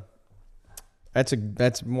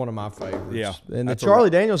one of my favorites. Yeah, and the Charlie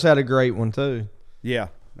Daniels had a great one too. Yeah,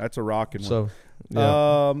 that's a rocking one. So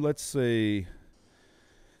yeah. Let's see.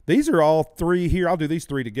 These are all three here. I'll do these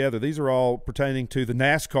three together. These are all pertaining to the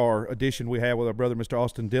NASCAR edition we had with our brother, Mr.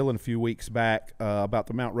 Austin Dillon, a few weeks back about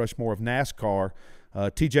the Mount Rushmore of NASCAR.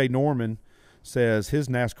 TJ Norman says his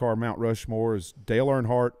NASCAR Mount Rushmore is Dale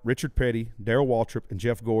Earnhardt, Richard Petty, Darrell Waltrip, and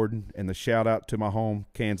Jeff Gordon. And the shout-out to my home,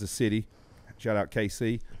 Kansas City. Shout-out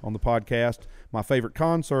KC on the podcast. My favorite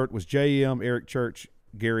concert was JM, Eric Church,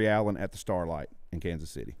 Gary Allen at the Starlight in Kansas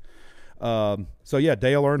City. Dale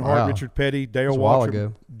Earnhardt, Richard Petty, Darrell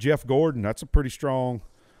Waltrip, Jeff Gordon. That's a pretty strong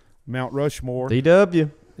Mount Rushmore.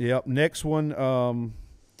 DW. Yep. Next one,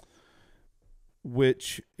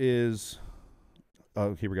 which is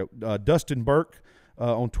here we go. Dustin Burke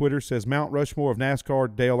on Twitter says Mount Rushmore of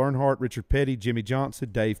NASCAR: Dale Earnhardt, Richard Petty, Jimmy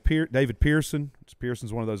Johnson, David Pearson.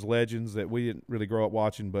 Pearson's one of those legends that we didn't really grow up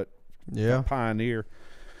watching, but pioneer.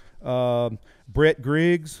 Brett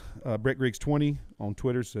Griggs, Brett Griggs 20 on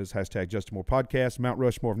Twitter says hashtag Justin Moore Podcast. Mount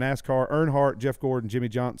Rushmore of NASCAR, Earnhardt, Jeff Gordon, Jimmy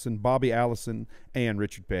Johnson, Bobby Allison, and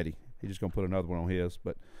Richard Petty. He's just going to put another one on his,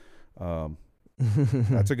 but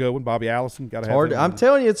that's a good one. Bobby Allison, got to have hard. I'm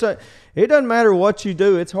telling you, it doesn't matter what you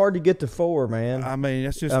do. It's hard to get to 4, man. I mean,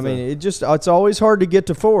 that's just. It's always hard to get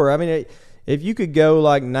to 4. I mean, if you could go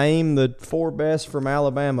like name the 4 best from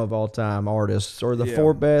Alabama of all time artists, or the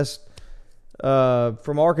 4 best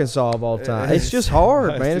from Arkansas of all time, it's just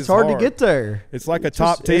hard, man. It's hard to get there. It's like a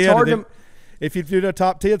top 10. It's hard to. If you do the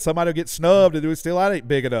top 10, somebody will get snubbed and still that ain't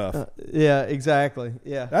big enough. Yeah, exactly.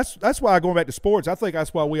 Yeah, that's why going back to sports. I think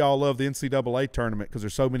that's why we all love the NCAA tournament, because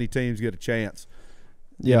there's so many teams get a chance.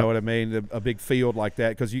 You know what I mean? A big field like that,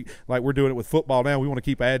 because like we're doing it with football now. We want to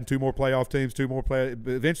keep adding 2 more playoff teams, 2 more play.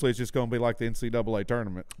 Eventually, it's just going to be like the NCAA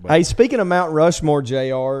tournament. But, hey, speaking of Mount Rushmore,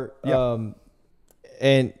 JR,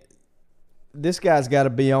 and this guy's got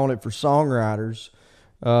to be on it for songwriters.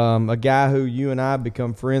 A guy who you and I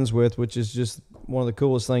become friends with, which is just one of the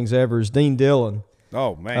coolest things ever, is Dean Dillon.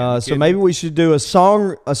 Oh man! So maybe we should do a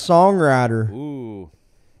songwriter. Ooh,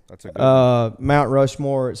 that's a good one. Mount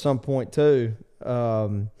Rushmore at some point too.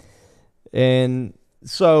 And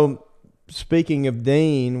so speaking of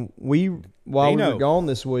Dean, while we were gone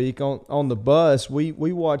this week on the bus, we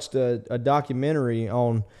watched a documentary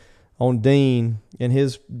on Dean and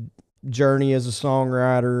his journey as a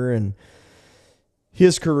songwriter and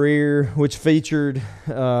his career, which featured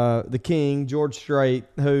the King, George Strait,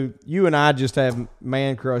 who you and I just have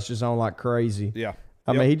man crushes on like crazy. Yeah.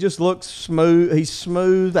 I mean, he just looks smooth. He's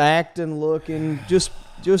smooth acting, looking, just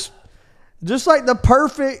like the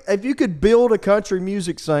perfect. If you could build a country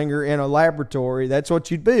music singer in a laboratory, that's what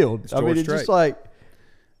you'd build. It's it's Strait. just like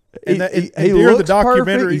he looks the documentary,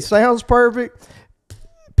 perfect. He sounds perfect.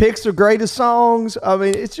 Picks the greatest songs. I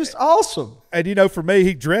mean, it's just awesome. And, for me,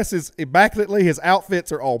 he dresses immaculately. His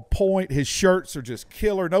outfits are on point. His shirts are just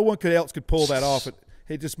killer. No one else could pull that off.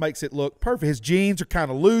 It just makes it look perfect. His jeans are kind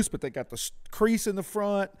of loose, but they got the crease in the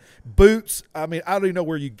front. Boots. I mean, I don't even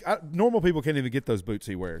know normal people can't even get those boots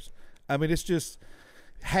he wears. I mean, it's just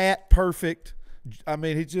hat perfect. I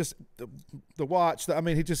mean, he just the watch.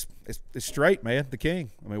 It's straight, man. The King.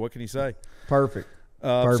 I mean, what can you say? Perfect.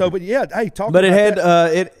 But yeah, hey, talk. But about it had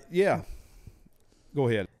that. Yeah. Go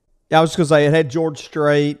ahead. I was going to say it had George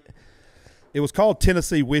Strait. It was called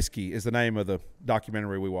Tennessee Whiskey is the name of the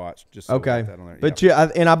documentary we watched. Just so okay. That on there. But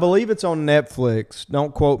and I believe it's on Netflix.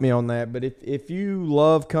 Don't quote me on that. But if you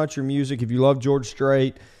love country music, if you love George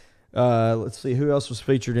Strait, let's see who else was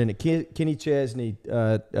featured in it. Kenny Chesney,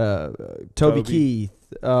 Toby Keith,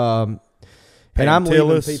 and I'm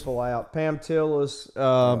Tillis. leaving people out. Pam Tillis.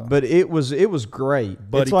 But it was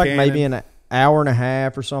great. Buddy it's like Cannon. maybe an hour and a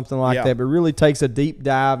half or something like that. But really takes a deep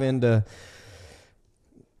dive into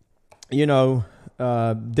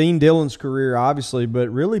Dean Dillon's career, obviously, but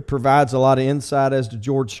really provides a lot of insight as to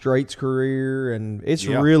George Strait's career, and it's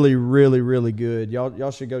really, really, really good.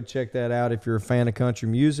 Y'all should go check that out if you're a fan of country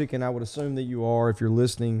music, and I would assume that you are if you're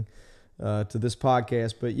listening to this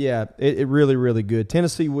podcast. But yeah, it really, really good.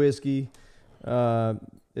 Tennessee Whiskey,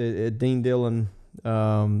 Dean Dillon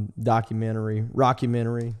documentary,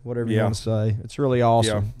 rockumentary, whatever you want to say. It's really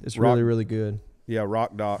awesome. It's really, really good. Yeah,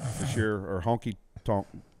 rock doc for sure, or honky tonk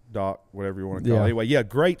doc, whatever you want to call it. Anyway,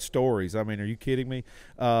 great stories. I mean, are you kidding me?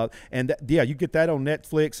 You get that on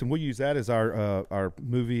Netflix, and we'll use that as our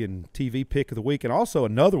movie and TV pick of the week. And also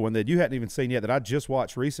another one that you hadn't even seen yet that I just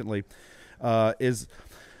watched recently is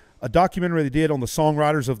a documentary they did on the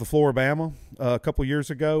songwriters of the Floribama a couple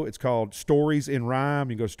years ago. It's called Stories in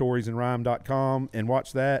Rhyme. You can go to storiesinrhyme.com and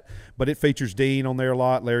watch that. But it features Dean on there a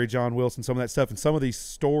lot, Larry John Wilson, some of that stuff. And some of these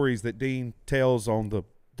stories that Dean tells on the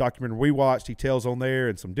documentary we watched, he tells on there,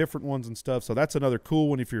 and some different ones and stuff. So that's another cool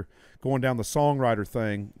one if you're going down the songwriter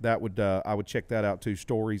thing. That would I would check that out too.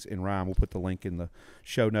 Stories in Rhyme. We'll put the link in the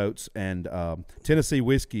show notes. And Tennessee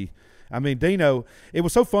Whiskey. I mean, Dino, it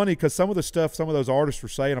was so funny because some of the stuff some of those artists were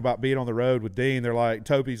saying about being on the road with Dean, they're like,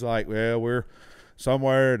 Toby's like, well, we're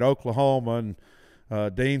somewhere in Oklahoma,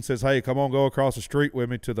 and Dean says, hey, come on, go across the street with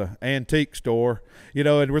me to the antique store.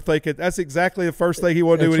 And we're thinking that's exactly the first thing he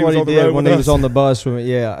wanted to do when he was on the road when with he us. was on the bus with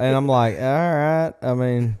me. Yeah, and I'm like, all right. I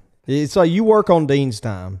mean, it's like you work on Dean's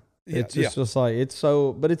time. It's just like it's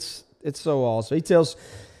so awesome. He tells.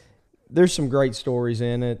 There's some great stories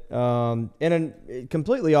in it. And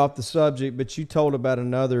completely off the subject, but you told about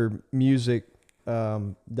another music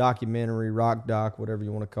documentary, rock doc, whatever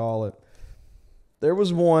you want to call it. There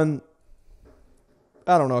was one,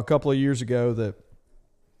 I don't know, a couple of years ago that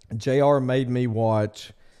JR made me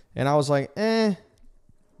watch, and I was like,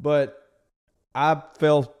 but I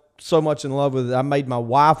fell so much in love with it. I made my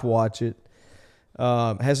wife watch it.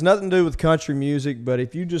 Has nothing to do with country music, but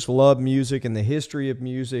if you just love music and the history of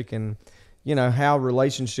music and, you know, how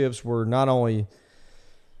relationships were not only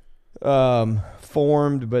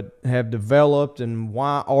formed but have developed and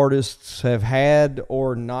why artists have had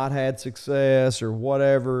or not had success or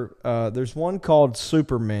whatever, there's one called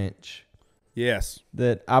Supermensch. Yes.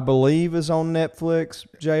 That I believe is on Netflix,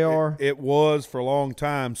 JR. It was for a long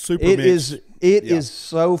time. It is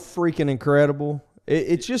so freaking incredible.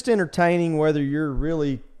 It's just entertaining whether you're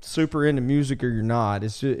really super into music or you're not.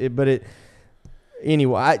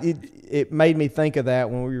 Anyway, it made me think of that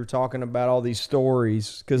when we were talking about all these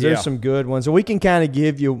stories, because there's some good ones. And we can kind of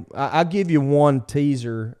give you, I'll give you one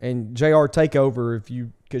teaser, and JR, take over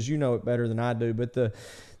because you know it better than I do. But the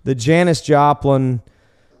Janis Joplin,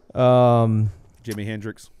 Jimi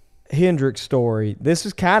Hendrix story. This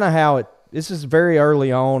is kind of how this is very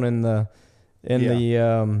early on in the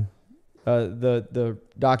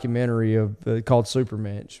documentary called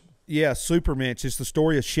Supermensch. Yeah, Supermensch is the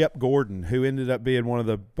story of Shep Gordon, who ended up being one of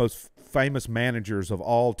the most famous managers of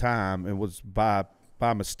all time, and was by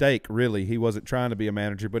mistake, really. He wasn't trying to be a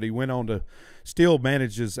manager, but he went on to still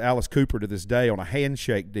manages Alice Cooper to this day on a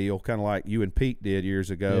handshake deal, kind of like you and Pete did years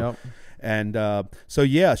ago. Yep. And so,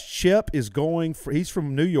 yeah, Shep is he's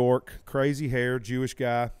from New York, crazy hair, Jewish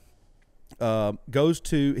guy, I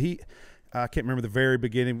can't remember the very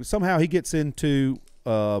beginning, but somehow he gets into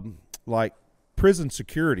like prison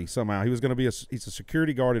security somehow. He's a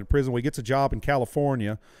security guard at a prison. Well, he gets a job in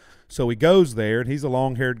California, so he goes there, and he's a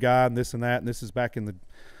long-haired guy and this and that, and this is back in the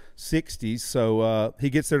 60s. So he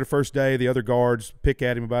gets there the first day. The other guards pick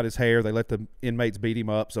at him about his hair. They let the inmates beat him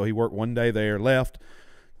up, so he worked one day there, left,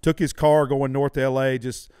 took his car going north to L.A.,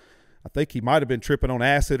 I think he might have been tripping on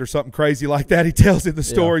acid or something crazy like that. He tells in the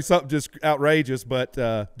story something just outrageous, but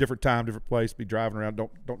different time, different place. Be driving around. Don't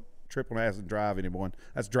trip on acid and drive, anyone.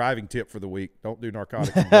 That's driving tip for the week. Don't do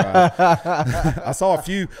narcotics and drive. I saw a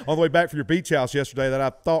few on the way back from your beach house yesterday that I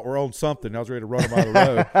thought were on something. I was ready to run them out of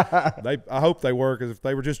the road. I hope they were, because if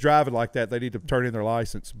they were just driving like that, they need to turn in their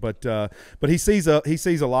license. But he sees a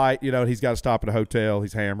light, and he's got to stop at a hotel.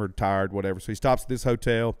 He's hammered, tired, whatever. So he stops at this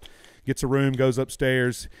hotel, gets a room, goes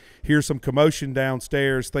upstairs, hears some commotion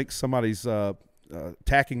downstairs, thinks somebody's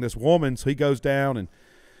attacking this woman. So he goes down and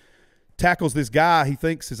tackles this guy he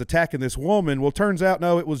thinks is attacking this woman. Well, turns out,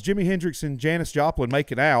 no, it was Jimi Hendrix and Janis Joplin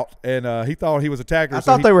making out, and he thought he was attacking her. I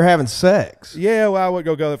thought they were having sex. Yeah, well, I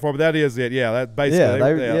wouldn't go that far, but that is it. Yeah, that basically,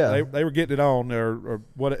 they were getting it on, or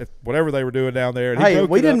whatever they were doing down there. And hey,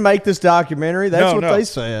 we didn't make this documentary. That's what they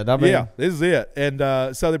said. I mean, yeah, this is it.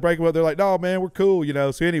 And so they break him up. They're like, no, man, we're cool,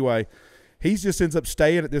 So anyway, he just ends up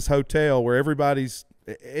staying at this hotel where it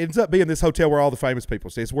ends up being this hotel where all the famous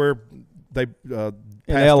people stay. It's where they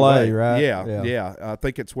in L.A., away. right? Yeah. I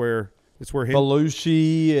think it's where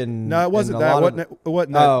Belushi and no, it wasn't that.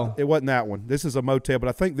 It wasn't that one. This is a motel, but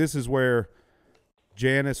I think this is where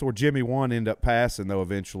Janis or Jimmy one end up passing though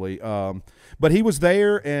eventually. But he was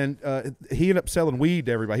there, and he ended up selling weed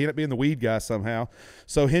to everybody. He ended up being the weed guy somehow.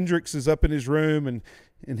 So Hendrix is up in his room,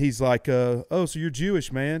 and he's like, "Oh, so you're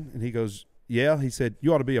Jewish, man?" And he goes, "Yeah." He said,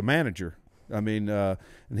 "You ought to be a manager." I mean, and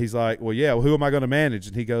he's like, well, yeah, well, who am I going to manage?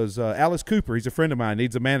 And he goes, Alice Cooper. He's a friend of mine,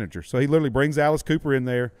 needs a manager. So he literally brings Alice Cooper in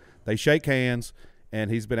there. They shake hands,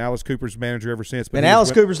 and he's been Alice Cooper's manager ever since. But and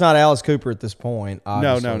Alice Cooper's not Alice Cooper at this point,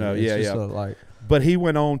 obviously. No. Yeah. But he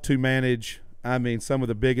went on to manage, some of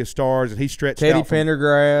the biggest stars, and he stretched Teddy out. Teddy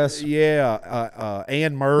Pendergrass. Yeah.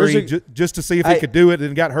 Anne Murray, just to see if he could do it,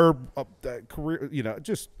 and got her career,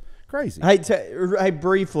 just – crazy. Hey,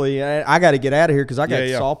 briefly, I got to get out of here because I got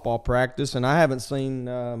softball practice, and I haven't seen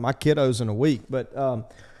my kiddos in a week. But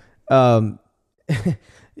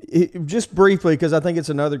just briefly, because I think it's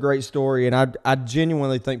another great story, and I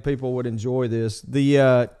genuinely think people would enjoy this.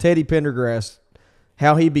 The Teddy Pendergrass,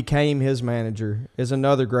 how he became his manager, is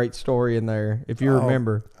another great story in there, if you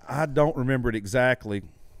remember. I don't remember it exactly.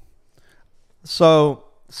 So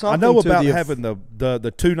I know about having the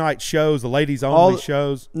 2-night shows, the ladies only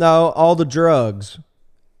shows. No, all the drugs.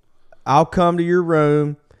 I'll come to your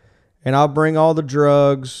room, and I'll bring all the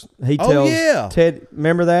drugs. He tells Ted,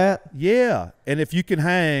 remember that? Yeah, and if you can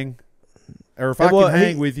hang, or if I can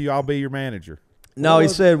hang with you, I'll be your manager. No, he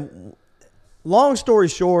said, long story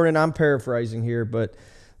short, and I'm paraphrasing here, but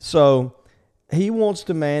so he wants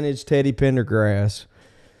to manage Teddy Pendergrass.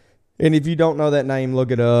 And if you don't know that name, look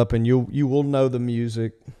it up, and you will know the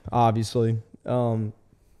music, obviously. So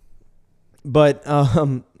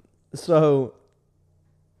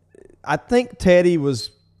I think Teddy was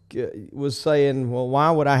saying, well, why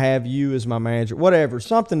would I have you as my manager? Whatever,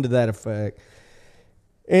 something to that effect.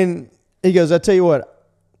 And he goes, I tell you what,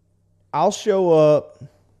 I'll show up.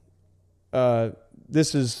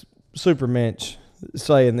 This is Super Mensch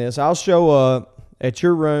saying this. I'll show up at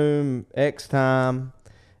your room X time,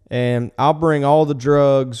 and I'll bring all the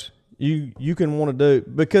drugs you can want to do.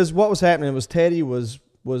 Because what was happening was Teddy was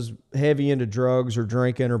heavy into drugs or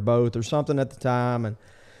drinking or both or something at the time, and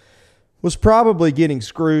was probably getting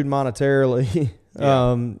screwed monetarily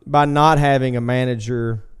by not having a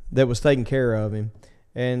manager that was taking care of him.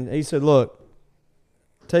 And he said, look,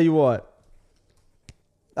 tell you what,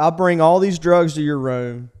 I'll bring all these drugs to your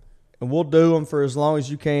room, and we'll do them for as long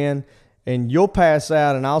as you can, and you'll pass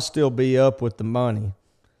out, and I'll still be up with the money.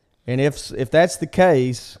 And if that's the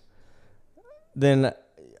case, then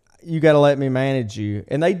you got to let me manage you.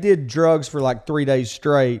 And they did drugs for like 3 days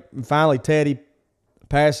straight. And finally, Teddy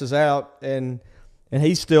passes out, and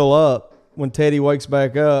he's still up when Teddy wakes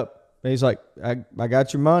back up. And he's like, I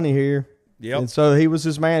got your money here. Yep. And so he was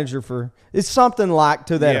his manager for – it's something like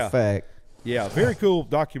to that effect. Yeah, very cool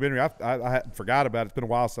documentary. I forgot about it. It's been a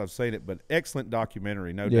while since I've seen it, but excellent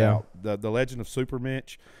documentary, no doubt. The Legend of Super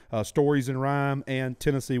Mensch, Stories in Rhyme, and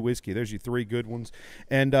Tennessee Whiskey. There's your 3 good ones.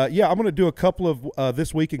 And, I'm going to do a couple of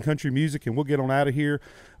This Week in Country Music, and we'll get on out of here.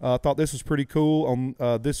 Thought this was pretty cool.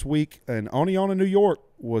 On this week in Oneonta, New York,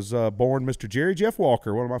 was born Mr. Jerry Jeff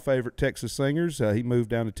Walker, one of my favorite Texas singers. He moved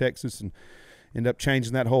down to Texas and ended up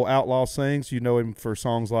changing that whole outlaw sings. You know him for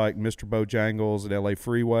songs like Mr. Bojangles and L.A.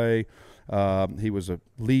 Freeway. He was a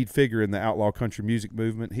lead figure in the outlaw country music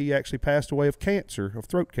movement. He actually passed away of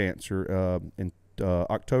throat cancer, in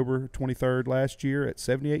October 23rd last year at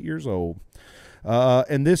 78 years old.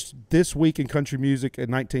 And this week in country music in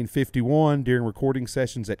 1951, during recording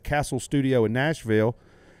sessions at Castle Studio in Nashville,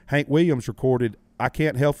 Hank Williams recorded I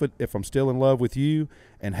Can't Help It If I'm Still in Love with You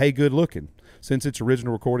and Hey Good Lookin'. Since its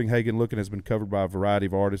original recording, Hey Good Lookin' has been covered by a variety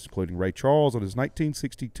of artists, including Ray Charles on his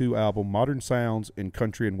 1962 album Modern Sounds in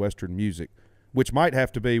Country and Western Music, which might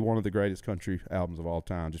have to be one of the greatest country albums of all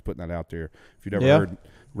time. Just putting that out there. If you've never heard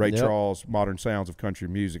Ray Charles' Modern Sounds of Country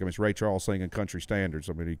Music, I mean, it's Ray Charles singing country standards.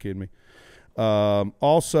 I mean, are you kidding me?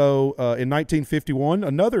 Also, in 1951,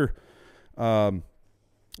 another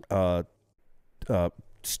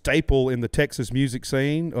staple in the Texas music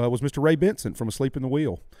scene was Mr. Ray Benson from Asleep in the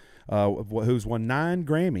Wheel. Who's won 9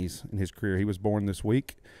 Grammys in his career. He was born this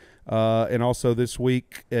week. And also this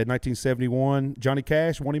week, in 1971, Johnny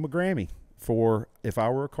Cash won him a Grammy for If I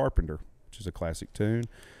Were a Carpenter, which is a classic tune.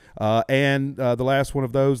 And the last one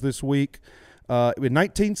of those this week, in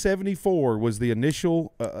 1974 was the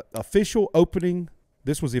initial official opening.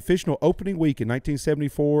 This was the official opening week in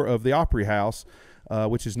 1974 of the Opry House,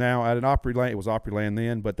 which is now at an Opryland. It was Opryland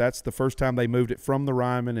then, but that's the first time they moved it from the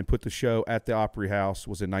Ryman and put the show at the Opry House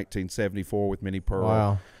was in 1974 with Minnie Pearl.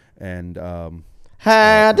 Wow. And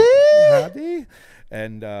Howdy.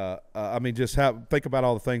 And I mean, just think about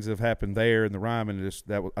all the things that have happened there in the Ryman.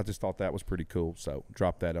 I just thought that was pretty cool. So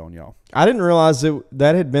drop that on y'all. I didn't realize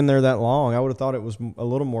that had been there that long. I would have thought it was a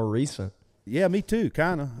little more recent. Yeah, me too,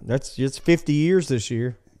 kind of. It's 50 years this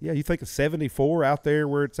year. Yeah, you think of 74 out there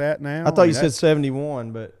where it's at now? I thought you said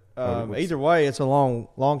 71, but either way, it's a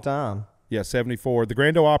long time. Yeah, 74. The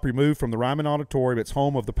Grand Ole Opry moved from the Ryman Auditorium, its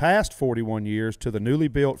home of the past 41 years, to the newly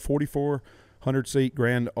built 4,400-seat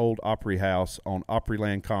Grand Ole Opry House on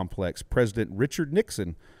Opryland Complex. President Richard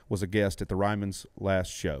Nixon was a guest at the Ryman's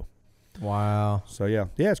last show. Wow. So, yeah,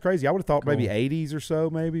 it's crazy. I would have thought maybe 80s or so,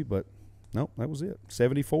 but nope, that was it.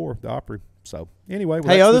 74, the Opry. So, anyway.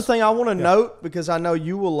 Well, hey, other thing I want to note, because I know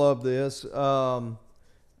you will love this, we're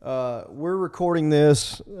recording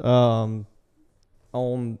this on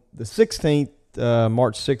the 16th,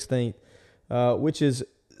 March 16th, which is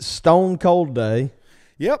Stone Cold Day.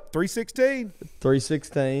 Yep, 3/16.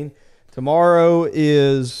 3/16. Tomorrow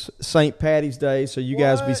is St. Patty's Day, so you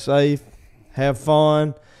guys be safe. Have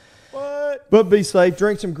fun. What? But be safe.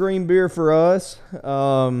 Drink some green beer for us.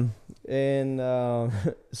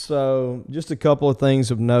 So just a couple of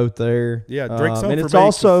things of note there. Yeah, drink some and for it's me,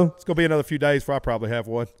 also it's going to be another few days before I probably have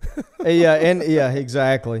one. yeah,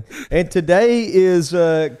 exactly. And today is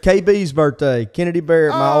KB's birthday. Kennedy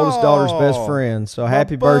Barrett, my oldest daughter's best friend. So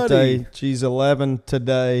happy birthday. She's 11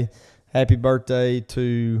 today. Happy birthday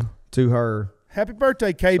to her. Happy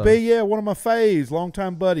birthday, KB. So, yeah, one of my faves.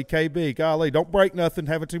 Longtime buddy, KB. Golly, don't break nothing.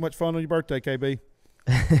 Having too much fun on your birthday, KB.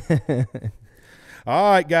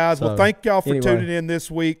 All right, guys. So, well, thank y'all for tuning in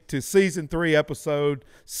this week to Season 3, Episode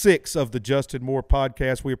 6 of the Justin Moore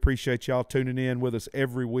Podcast. We appreciate y'all tuning in with us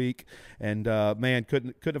every week. And, man,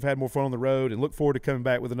 couldn't have had more fun on the road. And look forward to coming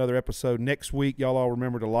back with another episode next week. Y'all all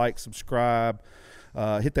remember to like, subscribe,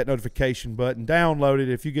 hit that notification button, download it.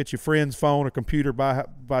 If you get your friend's phone or computer by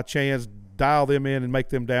chance, dial them in and make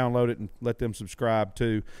them download it and let them subscribe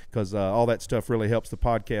too, because all that stuff really helps the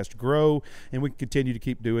podcast grow, and we can continue to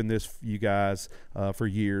keep doing this for you guys for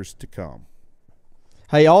years to come.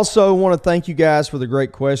 Hey, also want to thank you guys for the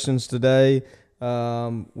great questions today.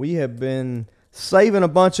 We have been saving a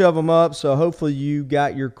bunch of them up, so hopefully you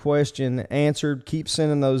got your question answered. Keep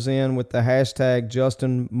sending those in with the hashtag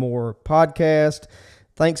Justin Moore Podcast.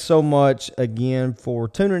 Thanks so much again for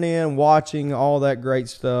tuning in, watching, all that great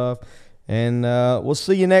stuff. And we'll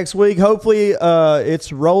see you next week. Hopefully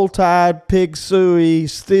it's Roll Tide Pig Suey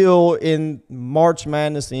still in March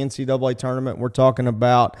Madness, the NCAA tournament. We're talking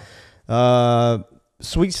about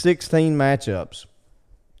Sweet 16 matchups.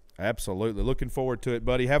 Absolutely. Looking forward to it,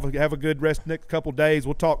 buddy. Have a good rest next couple days.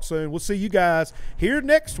 We'll talk soon. We'll see you guys here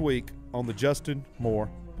next week on the Justin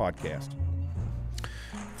Moore Podcast.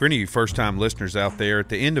 For any of you first-time listeners out there, at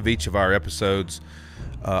the end of each of our episodes,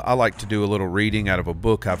 I like to do a little reading out of a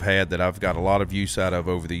book I've had that I've got a lot of use out of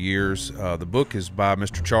over the years. The book is by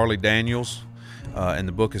Mr. Charlie Daniels, and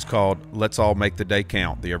the book is called Let's All Make the Day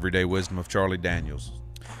Count, The Everyday Wisdom of Charlie Daniels.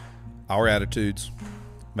 Our attitudes,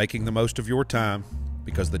 making the most of your time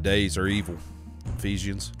because the days are evil.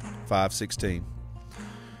 Ephesians 5:16.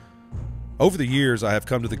 Over the years, I have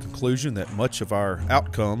come to the conclusion that much of our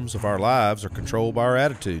outcomes of our lives are controlled by our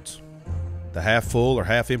attitudes. The half-full or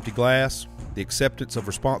half-empty glass, the acceptance of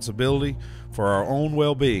responsibility for our own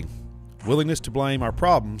well-being, willingness to blame our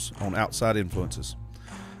problems on outside influences.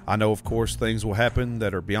 I know, of course, things will happen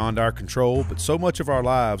that are beyond our control, but so much of our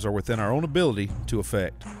lives are within our own ability to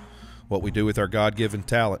affect. What we do with our God-given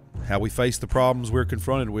talent, how we face the problems we're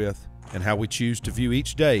confronted with, and how we choose to view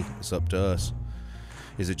each day is up to us.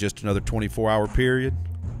 Is it just another 24-hour period,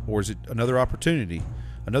 or is it another opportunity,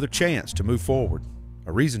 another chance to move forward,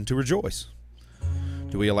 a reason to rejoice?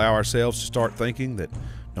 Do we allow ourselves to start thinking that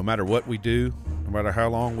no matter what we do, no matter how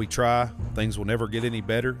long we try, things will never get any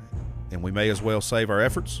better, and we may as well save our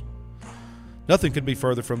efforts? Nothing could be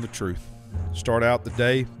further from the truth. Start out the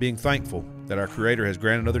day being thankful that our Creator has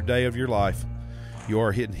granted another day of your life. You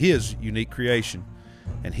are in His unique creation,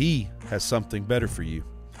 and He has something better for you.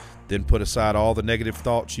 Then put aside all the negative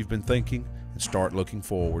thoughts you've been thinking and start looking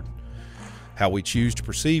forward. How we choose to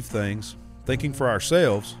perceive things, thinking for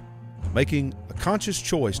ourselves, making a conscious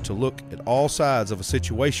choice to look at all sides of a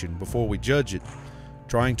situation before we judge it,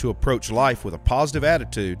 trying to approach life with a positive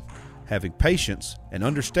attitude, having patience and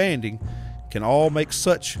understanding can all make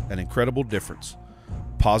such an incredible difference.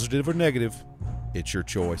 Positive or negative, it's your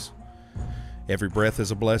choice. Every breath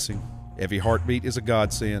is a blessing, every heartbeat is a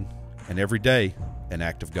godsend, and every day an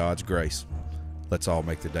act of God's grace. Let's all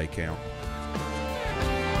make the day count.